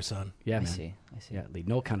of honor, son. Yeah, man. I see. Yeah, lead.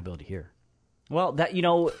 No accountability here. Well, that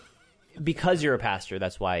because you're a pastor,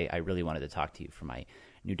 that's why I really wanted to talk to you for my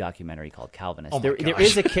new documentary called Calvinist. Oh my there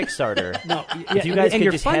is a Kickstarter. If you guys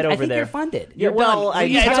could just head over I think there. You're funded. Yeah, well,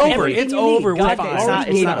 it's over. It's over. We're fine.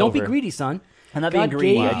 It's not Don't be over. greedy, son. I'm not being God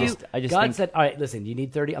greedy. gave I just God think, said, "All right, listen. You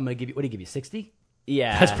need 30. I'm going to give you. What do you give you? 60?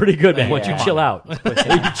 yeah, That's pretty good, man. Why don't Yeah. you chill out?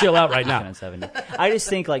 You chill out right now. 70. I just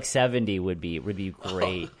think like 70 would be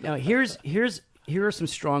great. Now, here are some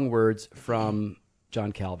strong words from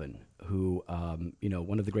John Calvin, who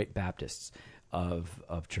one of the great Baptists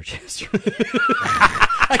of church history.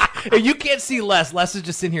 You can't see Les. Les is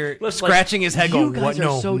just sitting here scratching his head going, guys what?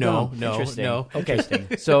 are so dumb. Interesting.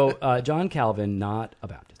 Okay, so John Calvin, not a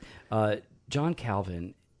Baptist. John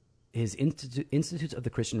Calvin, his Institutes of the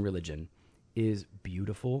Christian Religion is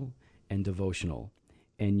beautiful and devotional,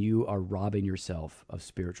 and you are robbing yourself of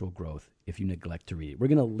spiritual growth if you neglect to read it. We're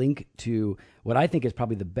going to link to what I think is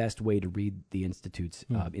probably the best way to read the Institutes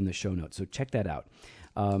in the show notes, so check that out.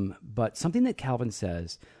 But something that Calvin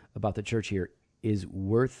says about the church here is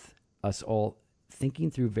worth us all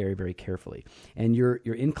thinking through very, very carefully. And your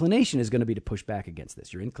inclination is going to be to push back against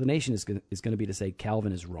this. Your inclination is going to be to say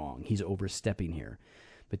Calvin is wrong. He's overstepping here.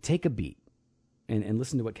 But take a beat and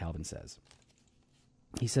listen to what Calvin says.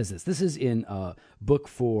 He says this. This is in book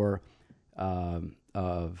 4 and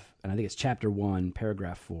I think it's chapter 1,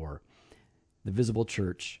 paragraph 4, the visible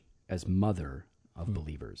church as mother of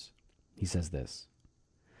believers. He says this: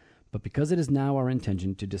 "But because it is now our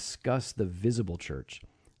intention to discuss the visible church,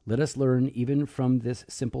 let us learn even from this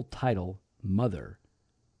simple title, Mother,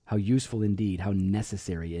 how useful indeed, how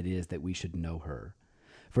necessary it is that we should know her.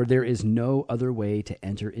 For there is no other way to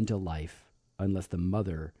enter into life unless the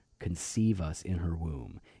mother conceive us in her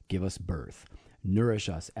womb, give us birth, nourish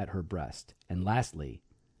us at her breast, and lastly,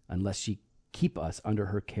 unless she keep us under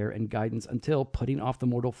her care and guidance until, putting off the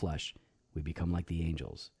mortal flesh, we become like the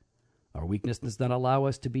angels. Our weakness does not allow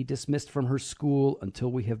us to be dismissed from her school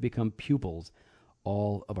until we have become pupils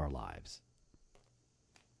all of our lives.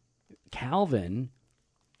 Calvin,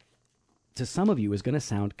 to some of you, is going to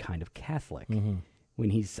sound kind of Catholic when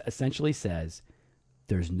he essentially says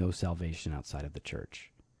there's no salvation outside of the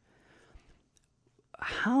church.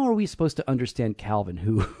 How are we supposed to understand Calvin,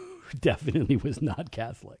 who definitely was not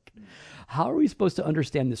Catholic? How are we supposed to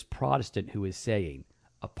understand this Protestant who is saying,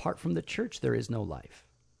 apart from the church, there is no life?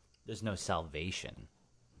 There's no salvation.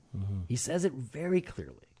 He says it very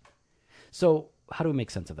clearly. So how do we make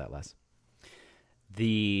sense of that, Les?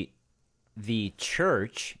 The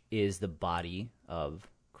church is the body of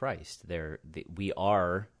Christ. We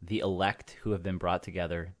are the elect who have been brought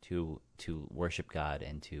together to worship God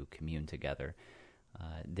and to commune together.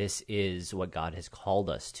 This is what God has called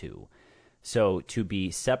us to. So to be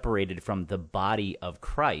separated from the body of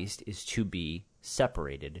Christ is to be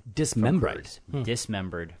separated, dismembered, from Christ.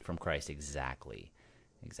 Dismembered from Christ. Exactly.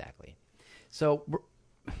 So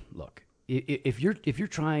look, if you're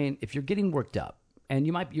getting worked up, and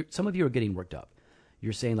some of you are getting worked up,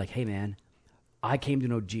 you're saying like, hey man, I came to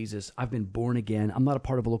know Jesus. I've been born again. I'm not a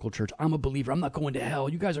part of a local church. I'm a believer. I'm not going to hell.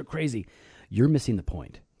 You guys are crazy. You're missing the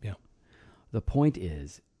point. Yeah. The point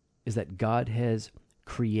is that God has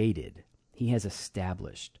created, he has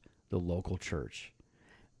established the local church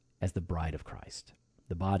as the bride of Christ,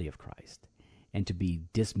 the body of Christ. And to be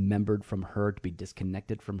dismembered from her, to be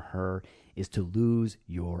disconnected from her, is to lose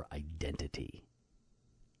your identity.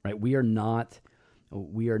 Right? We are not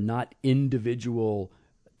individual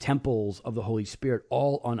temples of the Holy Spirit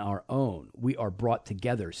all on our own. We are brought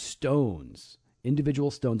together, stones,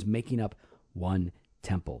 individual stones making up one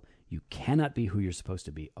temple. You cannot be who you're supposed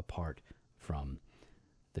to be apart from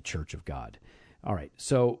the church of God. All right,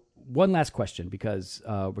 so one last question, because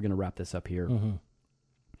we're going to wrap this up here.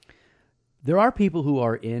 There are people who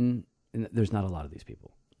are and there's not a lot of these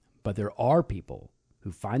people, but there are people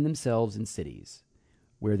who find themselves in cities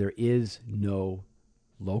where there is no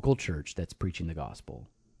local church that's preaching the gospel.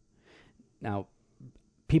 Now,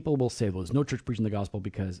 people will say, well, there's no church preaching the gospel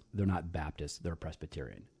because they're not Baptist, they're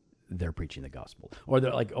Presbyterian. They're preaching the gospel. Or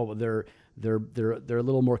they're like, oh, they're a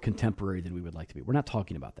little more contemporary than we would like to be. We're not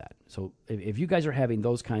talking about that. So if you guys are having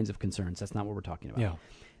those kinds of concerns, that's not what we're talking about. Yeah.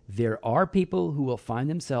 There are people who will find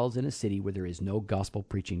themselves in a city where there is no gospel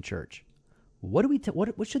preaching church. What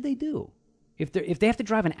should they do? If they have to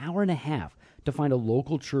drive an hour and a half to find a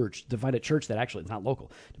local church, to find a church that actually, it's not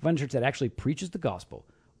local, to find a church that actually preaches the gospel,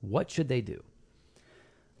 what should they do?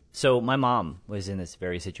 So my mom was in this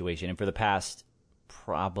very situation, and for the past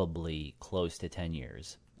probably close to 10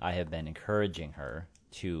 years, I have been encouraging her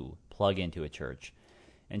to plug into a church.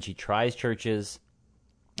 And she tries churches,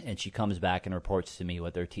 and she comes back and reports to me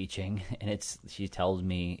what they're teaching, and she tells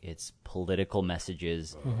me it's political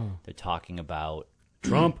messages. They're talking about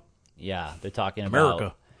Trump. Yeah, they're talking America.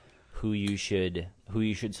 about who you should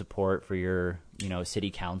support for your city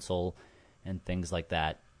council and things like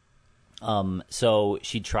that. So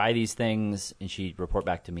she'd try these things, and she'd report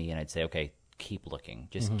back to me, and I'd say, okay, keep looking.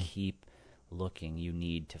 Just keep looking. You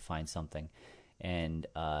need to find something. And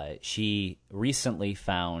she recently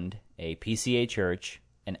found a PCA church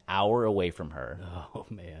an hour away from her. Oh,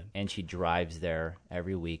 man. And she drives there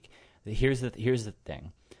every week. Here's the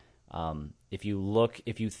thing. If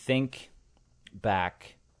you think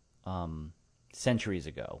back centuries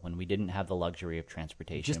ago, when we didn't have the luxury of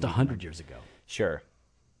transportation. Just 100 years ago. Sure.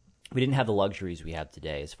 We didn't have the luxuries we have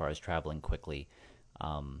today as far as traveling quickly.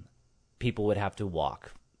 People would have to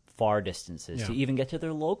walk far distances to even get to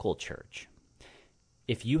their local church.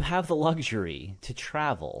 If you have the luxury to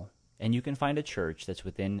travel and you can find a church that's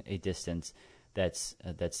within a distance that's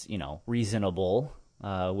reasonable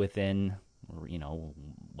within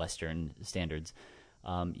Western standards,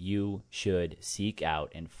 you should seek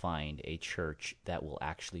out and find a church that will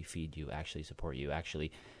actually feed you, actually support you,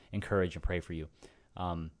 actually encourage and pray for you,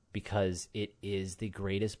 because it is the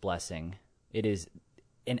greatest blessing. It is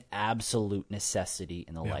an absolute necessity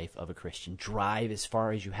in the life of a Christian. Drive as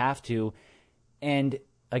far as you have to. And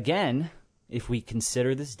again, if we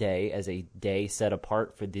consider this day as a day set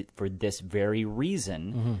apart for this very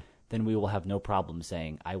reason, then we will have no problem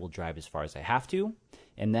saying, I will drive as far as I have to,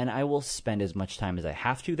 and then I will spend as much time as I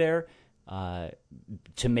have to there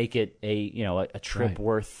to make it a trip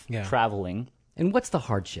worth traveling. And what's the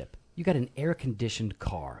hardship? You got an air-conditioned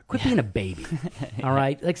car. Quit being a baby, all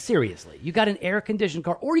right? Like, seriously. You got an air-conditioned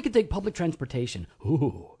car, or you could take public transportation.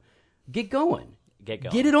 Ooh, get going. Get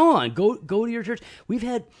going. Get it on. Go to your church. We've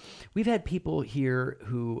had people here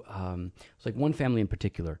who, it's like one family in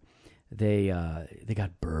particular, they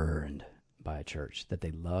got burned by a church that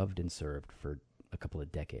they loved and served for a couple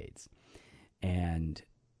of decades. And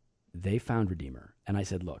they found Redeemer. And I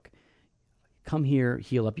said, look, come here,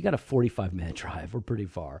 heal up. You got a 45-minute drive. We're pretty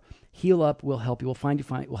far. Heal up. We'll help you. We'll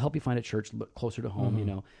help you find a church closer to home. You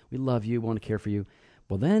know, we love you. We want to care for you.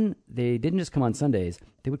 Well, then they didn't just come on Sundays.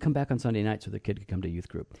 They would come back on Sunday nights so their kid could come to youth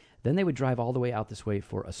group. Then they would drive all the way out this way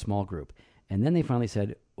for a small group. And then they finally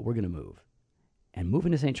said, we're going to move. And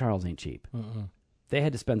moving to St. Charles ain't cheap. They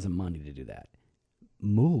had to spend some money to do that.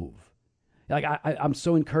 Move. Like I'm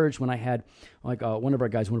so encouraged when I had like one of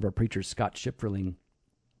our preachers, Scott Schipferling,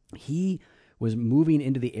 he was moving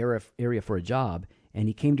into the area for a job, and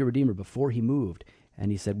he came to Redeemer before he moved,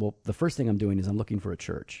 and he said, well, the first thing I'm doing is I'm looking for a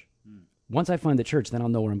church. Once I find the church, then I'll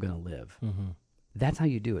know where I'm going to live. That's how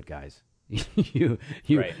you do it, guys.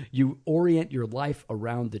 You orient your life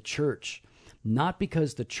around the church, not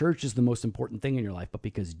because the church is the most important thing in your life, but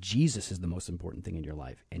because Jesus is the most important thing in your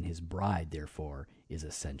life, and his bride, therefore, is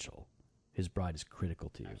essential. His bride is critical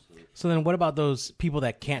to you. Absolutely. So then what about those people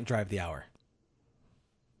that can't drive the hour?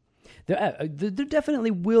 There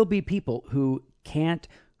definitely will be people who can't,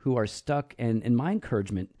 who are stuck, and my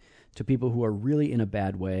encouragement to people who are really in a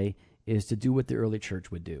bad way is to do what the early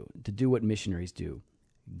church would do, to do what missionaries do.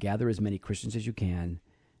 Gather as many Christians as you can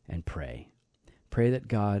and pray. Pray that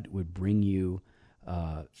God would bring you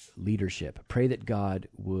leadership. Pray that God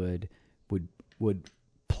would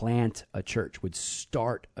plant a church, would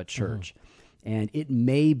start a church. And it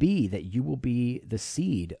may be that you will be the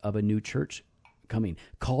seed of a new church coming.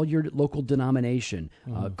 Call your local denomination.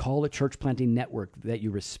 Call a church planting network that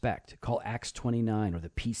you respect. Call Acts 29 or the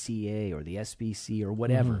PCA or the SBC or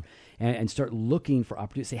whatever, and start looking for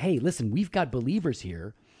opportunities. Say, hey, listen, we've got believers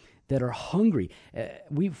here that are hungry.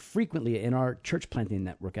 We frequently, in our church planting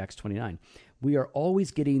network, Acts 29, we are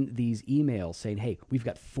always getting these emails saying, hey, we've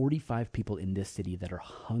got 45 people in this city that are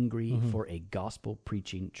hungry for a gospel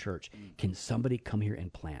preaching church. Can somebody come here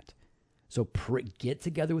and plant? So get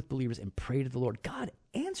together with believers and pray to the Lord. God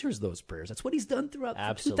answers those prayers. That's what he's done throughout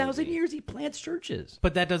 2,000 years. He plants churches.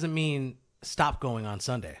 But that doesn't mean stop going on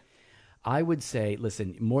Sunday. I would say,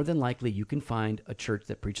 listen, more than likely you can find a church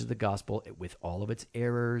that preaches the gospel with all of its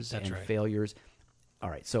errors and failures. All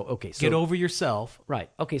right, so get over yourself. Right.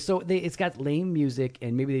 Okay, so it's got lame music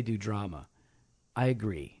and maybe they do drama. I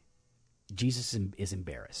agree. Jesus is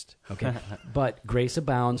embarrassed, okay? But grace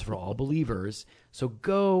abounds for all believers. So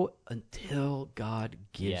go until God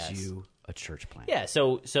gives you a church plant. Yeah,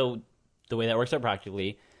 so the way that works out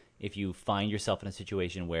practically, if you find yourself in a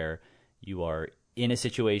situation where you are in a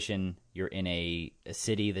situation, you're in a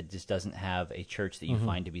city that just doesn't have a church that you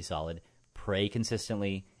find to be solid, pray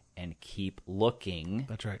consistently and keep looking.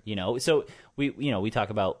 That's right. You know, so we talk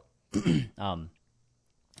about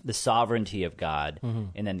the sovereignty of God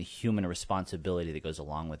and then the human responsibility that goes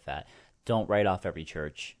along with that. Don't write off every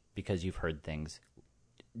church because you've heard things.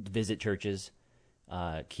 Visit churches.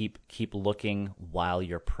 Keep looking while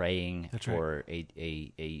you're praying for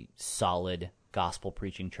a solid gospel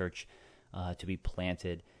preaching church to be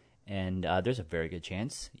planted. And there's a very good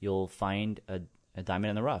chance you'll find a diamond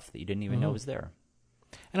in the rough that you didn't even know was there.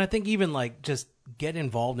 And I think even like just get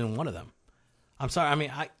involved in one of them. I'm sorry. I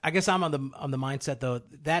mean, I guess I'm on the mindset though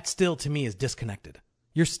that still to me is disconnected.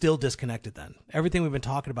 You're still disconnected then. Everything we've been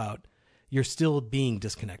talking about, you're still being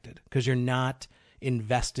disconnected because you're not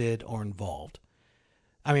invested or involved.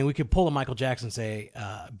 I mean, we could pull a Michael Jackson and say,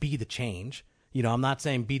 "Be the change." You know, I'm not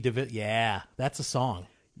saying be divided. Yeah, that's a song.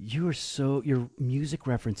 Your music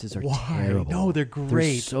references are terrible. No, they're great.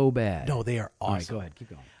 They're so bad. No, they are awesome. All right, go ahead, keep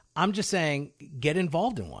going. I'm just saying, get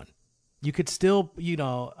involved in one. You could still,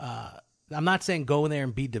 I'm not saying go in there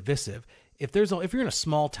and be divisive. If you're in a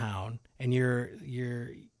small town and your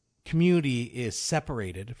community is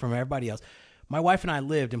separated from everybody else, my wife and I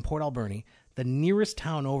lived in Port Alberni. The nearest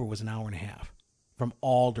town over was an hour and a half from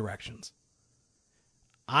all directions.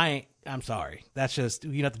 I'm sorry. That's just,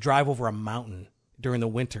 you have to drive over a mountain during the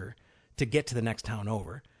winter to get to the next town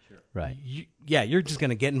over. Sure. Right. You're just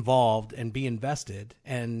going to get involved and be invested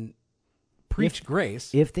and preach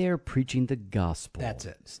grace. If they're preaching the gospel. That's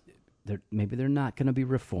it. Maybe they're not going to be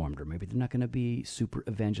reformed, or maybe they're not going to be super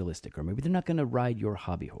evangelistic, or maybe they're not going to ride your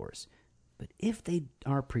hobby horse. But if they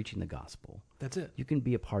are preaching the gospel, that's it. You can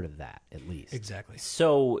be a part of that at least. Exactly.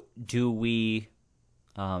 So do we,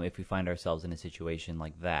 if we find ourselves in a situation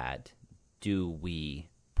like that, do we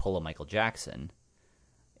pull a Michael Jackson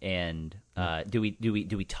And do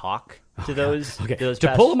we talk to those? Okay. To those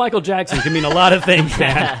To pull a Michael Jackson can mean a lot of things,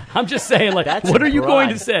 man. I'm just saying, like, That's what are you going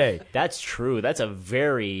to broad. say? That's true. That's a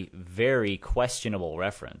very, very questionable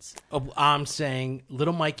reference. I'm saying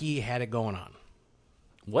little Mikey had it going on.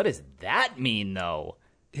 What does that mean, though?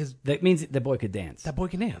 That means the boy could dance. That boy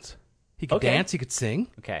can dance. He could Okay. dance. He could sing.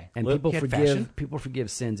 Okay. And Look- people he had forgive fashion. people forgive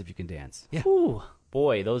sins if you can dance. Yeah. Ooh,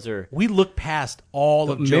 boy, those are We look past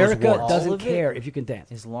all of Joe's America warts. All doesn't of it. care if you can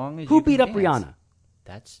dance. as long as Who you can beat up dance. Rihanna?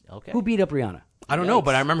 That's okay. Who beat up Rihanna? I don't know,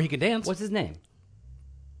 but I remember he could dance. What's his name?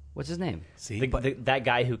 What's his name? See, but that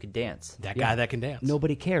guy who could dance? that guy that can dance.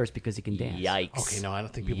 Nobody cares because he can dance. Yikes. Okay, no, I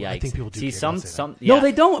don't think people. I Yikes. think people do. See, care. some Don't say that. some. No, yeah.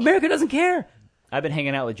 they don't. America doesn't care. I've been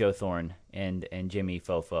hanging out with Joe Thorne and Jimmy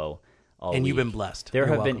Fofo all And week. you've been blessed. There You're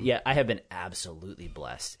have welcome. been, I have been absolutely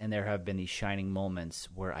blessed, and there have been these shining moments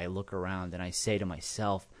where I look around and I say to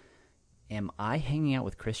myself, "Am I hanging out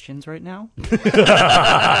with Christians right now?"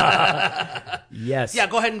 Yes. Yeah,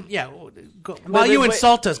 go ahead and go, while you but-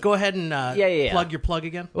 insult us, go ahead and yeah. plug your plug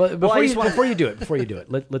again. Well, before, I you, just wanna- before you do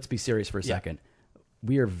it, let's be serious for a second.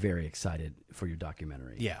 We are very excited for your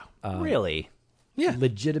documentary. Yeah, Really? yeah.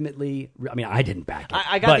 Legitimately, I mean, I didn't back it.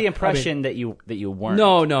 I got but, the impression that you weren't.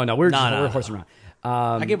 No, we're No. horsing around.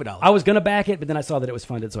 I give it all. I was going to back it, but then I saw that it was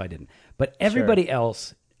funded, so I didn't. But everybody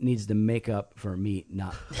else needs to make up for me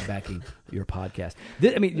not backing your podcast.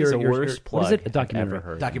 I mean, It's the your worst plug what is it? A I've documentary. ever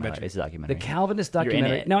heard. Documentary. It's a The documentary. Calvinist You're in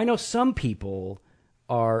documentary. it. Now, I know some people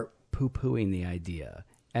are poo-pooing the idea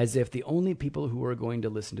as if the only people who are going to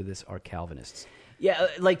listen to this are Calvinists. Yeah,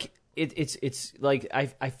 like it's like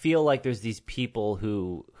I feel like there's these people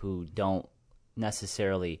who don't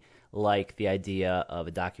necessarily like the idea of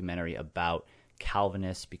a documentary about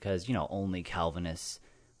Calvinists because only Calvinists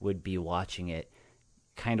would be watching it,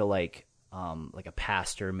 kind of like a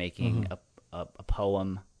pastor making a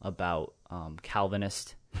poem about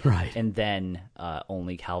Calvinist, Right. and then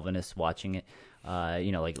only Calvinists watching it,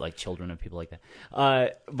 like children and people like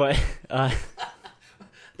that. But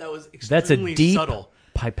That was That's a extremely deep subtle.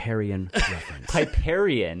 Piperian reference.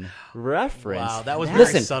 Hyperion reference. Wow, that was very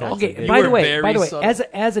Listen, subtle. okay. You By were the way, very subtle.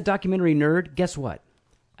 as a documentary nerd, guess what?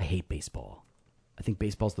 I hate baseball. I think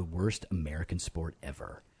baseball's the worst American sport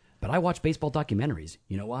ever. But I watch baseball documentaries.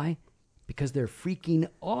 You know why? Because they're freaking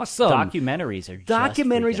awesome. Documentaries are just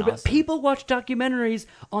Documentaries freaking are awesome. people watch documentaries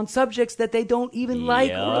on subjects that they don't even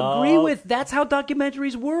like or Yup. agree with. That's how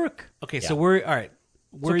documentaries work. Okay, so we're all right.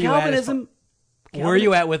 Where So are you Calvinism. at? Where are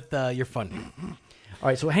you at with your funding? All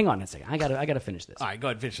right, so hang on a second. I gotta finish this. All right, go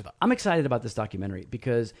ahead, finish it up. I'm excited about this documentary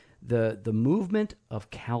because the movement of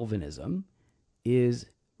Calvinism is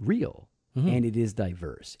real and it is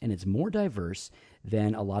diverse, and it's more diverse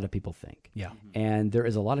than a lot of people think. Yeah. And there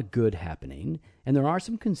is a lot of good happening, and there are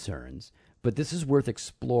some concerns, but this is worth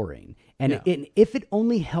exploring. And if it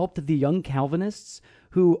only helped the young Calvinists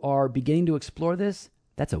who are beginning to explore this,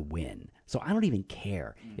 that's a win. So I don't even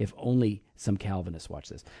care if only some Calvinists watch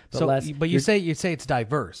this. But So, Les, but you say it's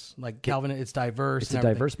diverse, like Calvin. It's diverse. It's and a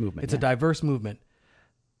everything. diverse movement, It's yeah. a diverse movement.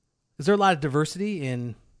 Is there a lot of diversity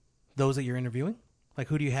in those that you're interviewing? Like,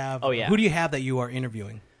 who do you have? Oh, yeah. Who do you have that you are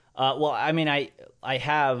interviewing? Well, I mean, I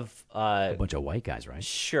have a bunch of white guys, right?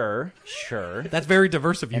 sure, That's very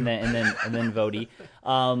diverse of you. and then Vody.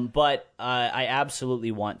 But I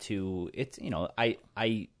absolutely want to. It's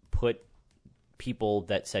I put people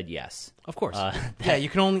that said yes. of course. Yeah, you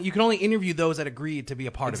can only interview those that agreed to be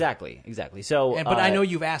a part Exactly. So, of it. But I know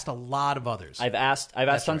you've asked a lot of others. I've asked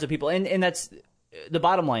tons of people, and that's the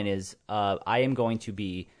bottom line is I am going to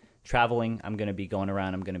be traveling. I'm going to be going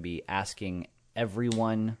around. I'm going to be asking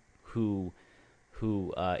everyone who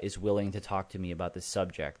is willing to talk to me about this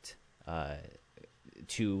subject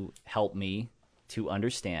to help me to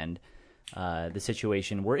understand the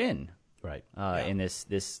situation we're in. Right. In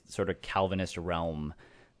this sort of Calvinist realm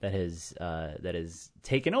that has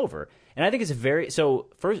taken over, and I think it's a very so.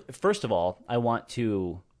 First of all, I want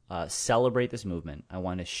to celebrate this movement. I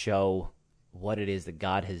want to show what it is that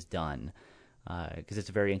God has done, because it's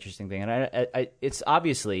a very interesting thing, and it's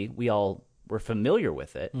obviously we're familiar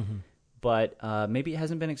with it, but maybe it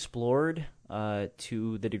hasn't been explored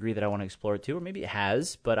to the degree that I want to explore it to, or maybe it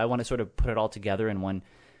has, but I want to sort of put it all together in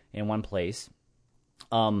one place.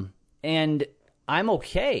 And I'm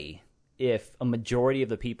okay if a majority of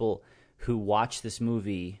the people who watch this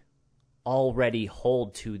movie already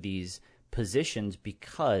hold to these positions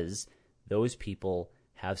because those people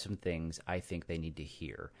have some things I think they need to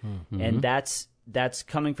hear. Mm-hmm. And that's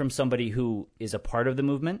coming from somebody who is a part of the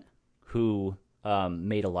movement, who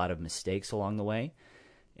made a lot of mistakes along the way,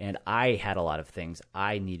 and I had a lot of things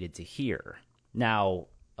I needed to hear. Now,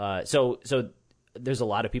 so there's a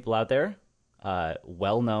lot of people out there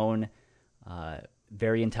well-known,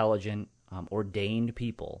 very intelligent, ordained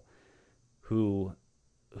people who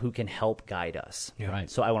can help guide us. Yeah. Right.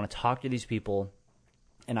 So I want to talk to these people,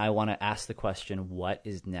 and I want to ask the question, what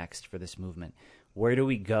is next for this movement? Where do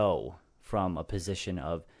we go from a position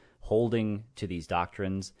of holding to these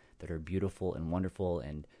doctrines that are beautiful and wonderful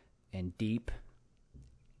and deep?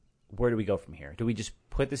 Where do we go from here? Do we just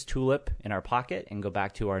put this tulip in our pocket and go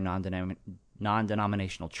back to our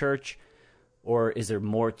non-denominational church? Or is there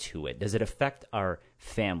more to it? Does it affect our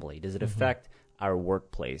family? Does it affect our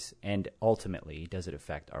workplace? And ultimately, does it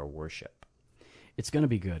affect our worship? It's going to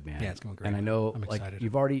be good, man. Yeah, it's going to be great. And I know, I'm like, excited.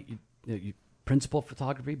 you've already, principal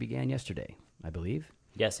photography began yesterday, I believe.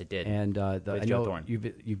 Yes, it did. And I With Joe know Thorne.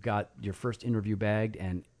 you've got your first interview bagged,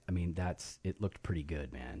 and I mean, it looked pretty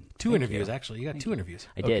good, man. Two interviews, actually. You got two interviews.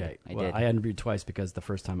 I did. Okay. I Well, did. I interviewed twice because the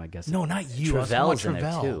first time, I guess. No, not you. I was talking Trevel's about in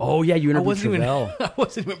there, Trevel. too. Oh, yeah, you I interviewed wasn't even, Trevel. I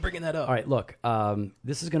wasn't even bringing that up. All right, look,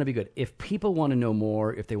 this is going to be good. If people want to know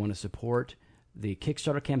more, if they want to support the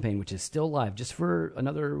Kickstarter campaign, which is still live just for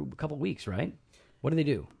another couple weeks, right? What do they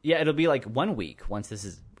do? Yeah, it'll be like 1 week once this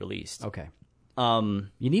is released. Okay. You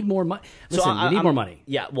need more money. Listen, you need more money.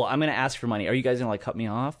 Yeah, well, I'm going to ask for money. Are you guys going to like cut me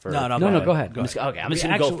off? Or? No, Go ahead. I'm just going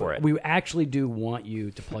to go for it. We actually do want you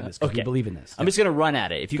to plug this because we believe in this. I'm just going to run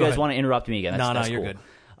at it. If you guys ahead. want to interrupt me again, that's you're cool.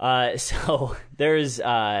 good. So there's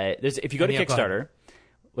if you go to Yeah, go Kickstarter,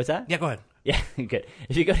 what's that? Yeah, go ahead. Yeah, good.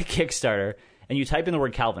 If you go to Kickstarter and you type in the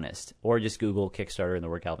word Calvinist, or just Google Kickstarter and the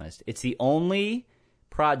word Calvinist, it's the only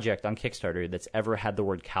project on Kickstarter that's ever had the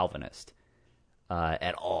word Calvinist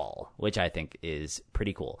at all, which I think is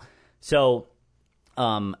pretty cool. So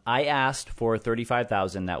I asked for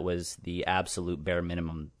 $35,000. That was the absolute bare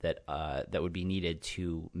minimum that would be needed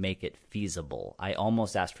to make it feasible. I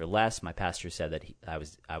almost asked for less. My pastor said that I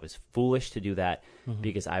was foolish to do that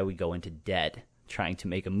because I would go into debt trying to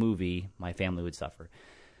make a movie. My family would suffer.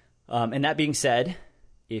 And that being said,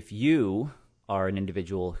 if you are an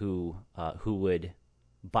individual who would,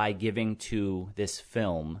 by giving to this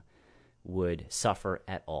film, would suffer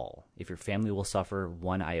at all, if your family will suffer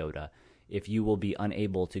one iota, if you will be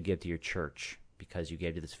unable to give to your church because you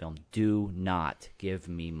gave to this film, do not give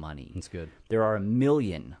me money. That's good. There are a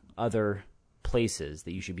million other places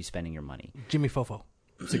that you should be spending your money. Jimmy Fofo.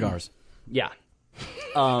 Cigars. Yeah.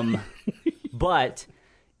 But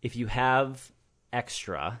if you have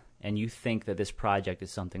extra and you think that this project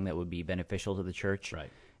is something that would be beneficial to the church,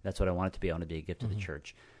 Right. That's what I want it to be. I want it to be a gift to the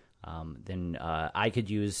church. Then I could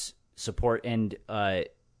use support. And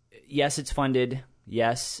yes, it's funded.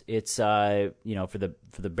 Yes, it's for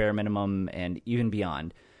the bare minimum and even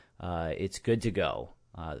beyond. It's good to go.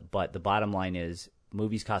 But the bottom line is,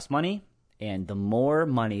 movies cost money, and the more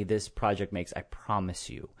money this project makes, I promise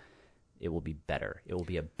you, it will be better. It will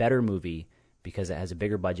be a better movie because it has a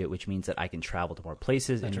bigger budget, which means that I can travel to more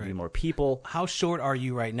places, interview more people. How short are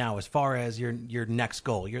you right now as far as your next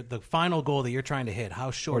goal? The final goal that you're trying to hit.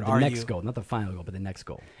 How short Or are the you? next goal, not the final goal, but the next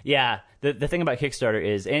goal. Yeah, the thing about Kickstarter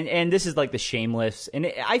is, and this is like the shameless,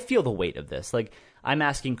 and I feel the weight of this. Like, I'm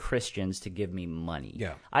asking Christians to give me money.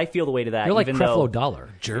 Yeah. I feel the weight of that. You're like even Creflo though, Dollar.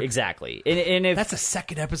 Jerk. Exactly. And if That's the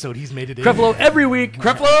second episode he's made it in. Creflo every week.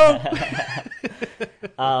 Creflo.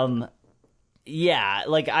 yeah,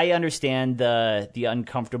 like I understand the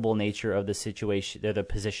uncomfortable nature of the situation, the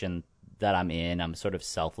position that I'm in. I'm sort of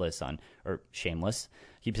selfless or shameless.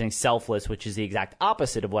 I keep saying selfless, which is the exact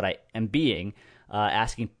opposite of what I am being,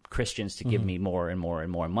 asking Christians to give me more and more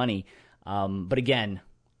and more money. But again,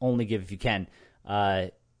 only give if you can.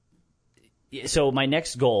 So my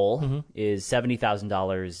next goal is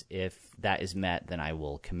 $70,000. If that is met, then I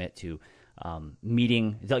will commit to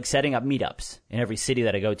setting up meetups in every city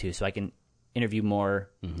that I go to, so I can interview more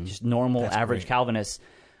just normal, average great. Calvinists.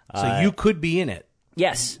 So you could be in it.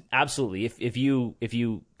 Yes, absolutely. If you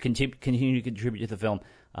continue to contribute to the film,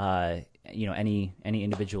 any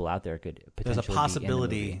individual out there could potentially There's a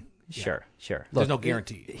possibility. Be in the movie. Sure. There's no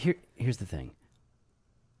guarantee. Here's the thing.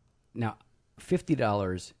 Now,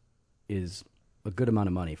 $50 is a good amount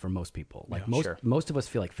of money for most people. Like most of us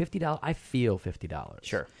feel like $50. I feel $50.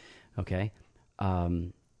 Sure. Okay.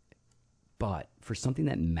 But for something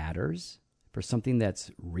that matters, for something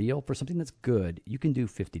that's real, for something that's good, you can do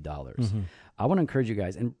 $50. I want to encourage you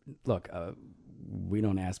guys. And look, we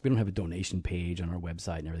don't have a donation page on our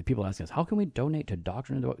website and everything. People ask us, how can we donate to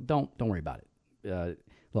Doctrine? Don't worry about it.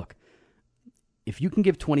 Look, if you can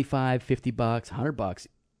give $25, $50, $100,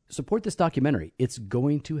 support this documentary. It's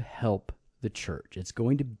going to help the church. It's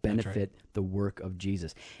going to benefit the work of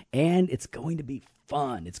Jesus. And it's going to be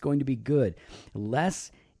fun. It's going to be good.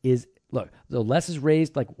 Les is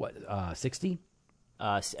raised like what, 60?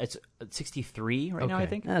 It's 63 right now, I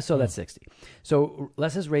think. So that's 60. So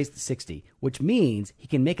Les has raised 60, which means he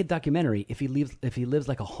can make a documentary if he lives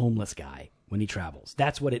like a homeless guy when he travels.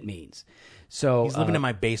 That's what it means. So He's living in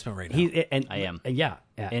my basement right now. I am. Yeah.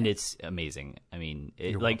 And it's amazing. I mean,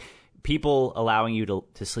 people allowing you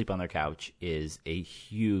to sleep on their couch is a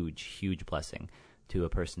huge, huge blessing to a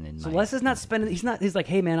person in. So Les is not spending. He's like,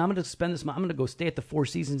 hey man, I'm going to spend this. I'm going to go stay at the Four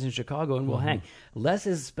Seasons in Chicago and we'll hang. Les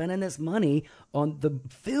is spending this money on the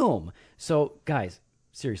film. So guys,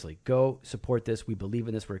 seriously, go support this. We believe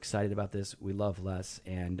in this. We're excited about this. We love Les,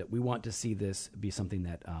 and we want to see this be something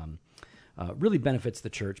that really benefits the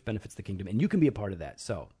church, benefits the kingdom, and you can be a part of that.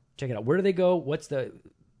 So check it out. Where do they go? What's the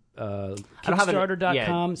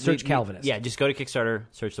Kickstarter.com, search Calvinist. Yeah, just go to Kickstarter,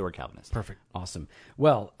 search the word Calvinist. Perfect. Awesome.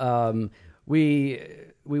 Well, we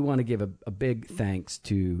want to give a big thanks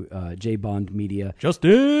to J Bond Media.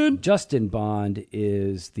 Justin Bond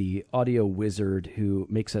is the audio wizard who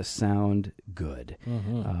makes us sound good.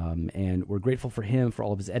 And we're grateful for him for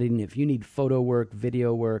all of his editing. If you need photo work,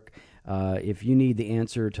 video work, if you need the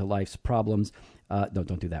answer to life's problems,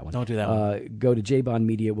 don't do that one. Don't do that one. Go to J Bond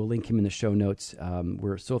Media. We'll link him in the show notes.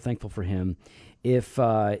 We're so thankful for him.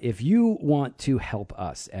 If you want to help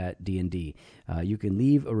us at D&D, you can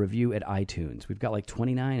leave a review at iTunes. We've got like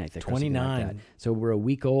 29, I think. 29. Like that. So we're a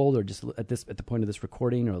week old, or just at the point of this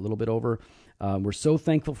recording, or a little bit over. We're so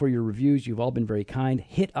thankful for your reviews. You've all been very kind.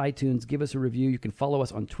 Hit iTunes, give us a review. You can follow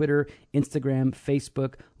us on Twitter, Instagram,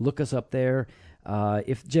 Facebook. Look us up there.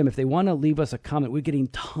 If they want to leave us a comment, we're getting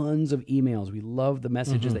tons of emails. We love the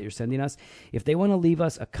messages that you're sending us. If they want to leave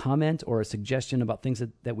us a comment or a suggestion about things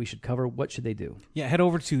that we should cover, what should they do? Yeah, head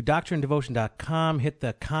over to doctrinedevotion.com, hit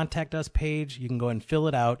the Contact Us page. You can go ahead and fill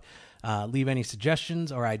it out. Leave any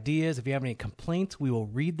suggestions or ideas. If you have any complaints, we will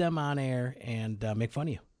read them on air and make fun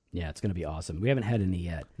of you. Yeah, it's going to be awesome. We haven't had any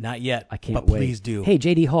yet. Not yet. I can't but wait. Please do. Hey,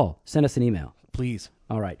 JD Hall, send us an email. Please.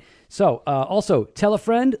 All right. So, also, tell a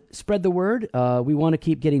friend, spread the word. We want to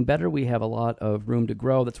keep getting better. We have a lot of room to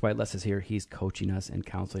grow. That's why Les is here. He's coaching us and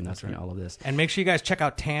counseling us in all of this. And make sure you guys check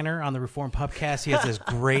out Tanner on the Reformed Pubcast. He has this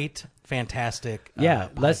great, fantastic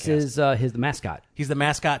Les is the mascot. He's the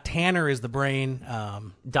mascot. Tanner is the brain.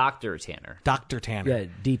 Dr. Tanner. Dr. Tanner. Yeah,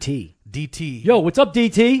 DT. DT. Yo, what's up,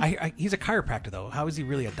 DT? He's a chiropractor, though. How is he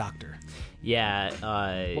really a doctor? Yeah.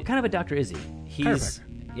 What kind of a doctor is he? He's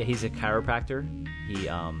a chiropractor.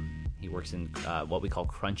 He works in what we call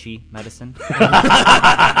crunchy medicine,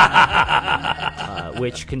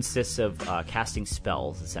 which consists of casting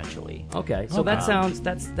spells, essentially. Okay, so that sounds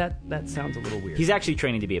a little weird. He's actually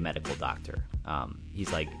training to be a medical doctor.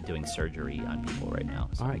 He's like doing surgery on people right now.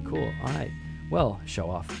 So. All right, cool. All right. Well, show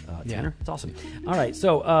off, Tanner. It's awesome. All right,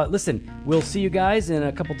 so listen, we'll see you guys in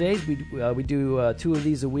a couple days. We do 2 of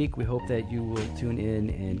these a week. We hope that you will tune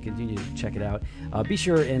in and continue to check it out. Be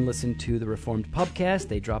sure and listen to the Reformed Pubcast.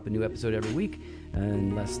 They drop a new episode every week,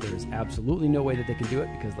 unless there's absolutely no way that they can do it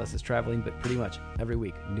because Les is traveling, but pretty much every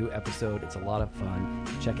week, new episode. It's a lot of fun.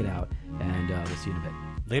 Check it out, and we'll see you in a bit.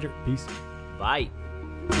 Later. Peace. Bye.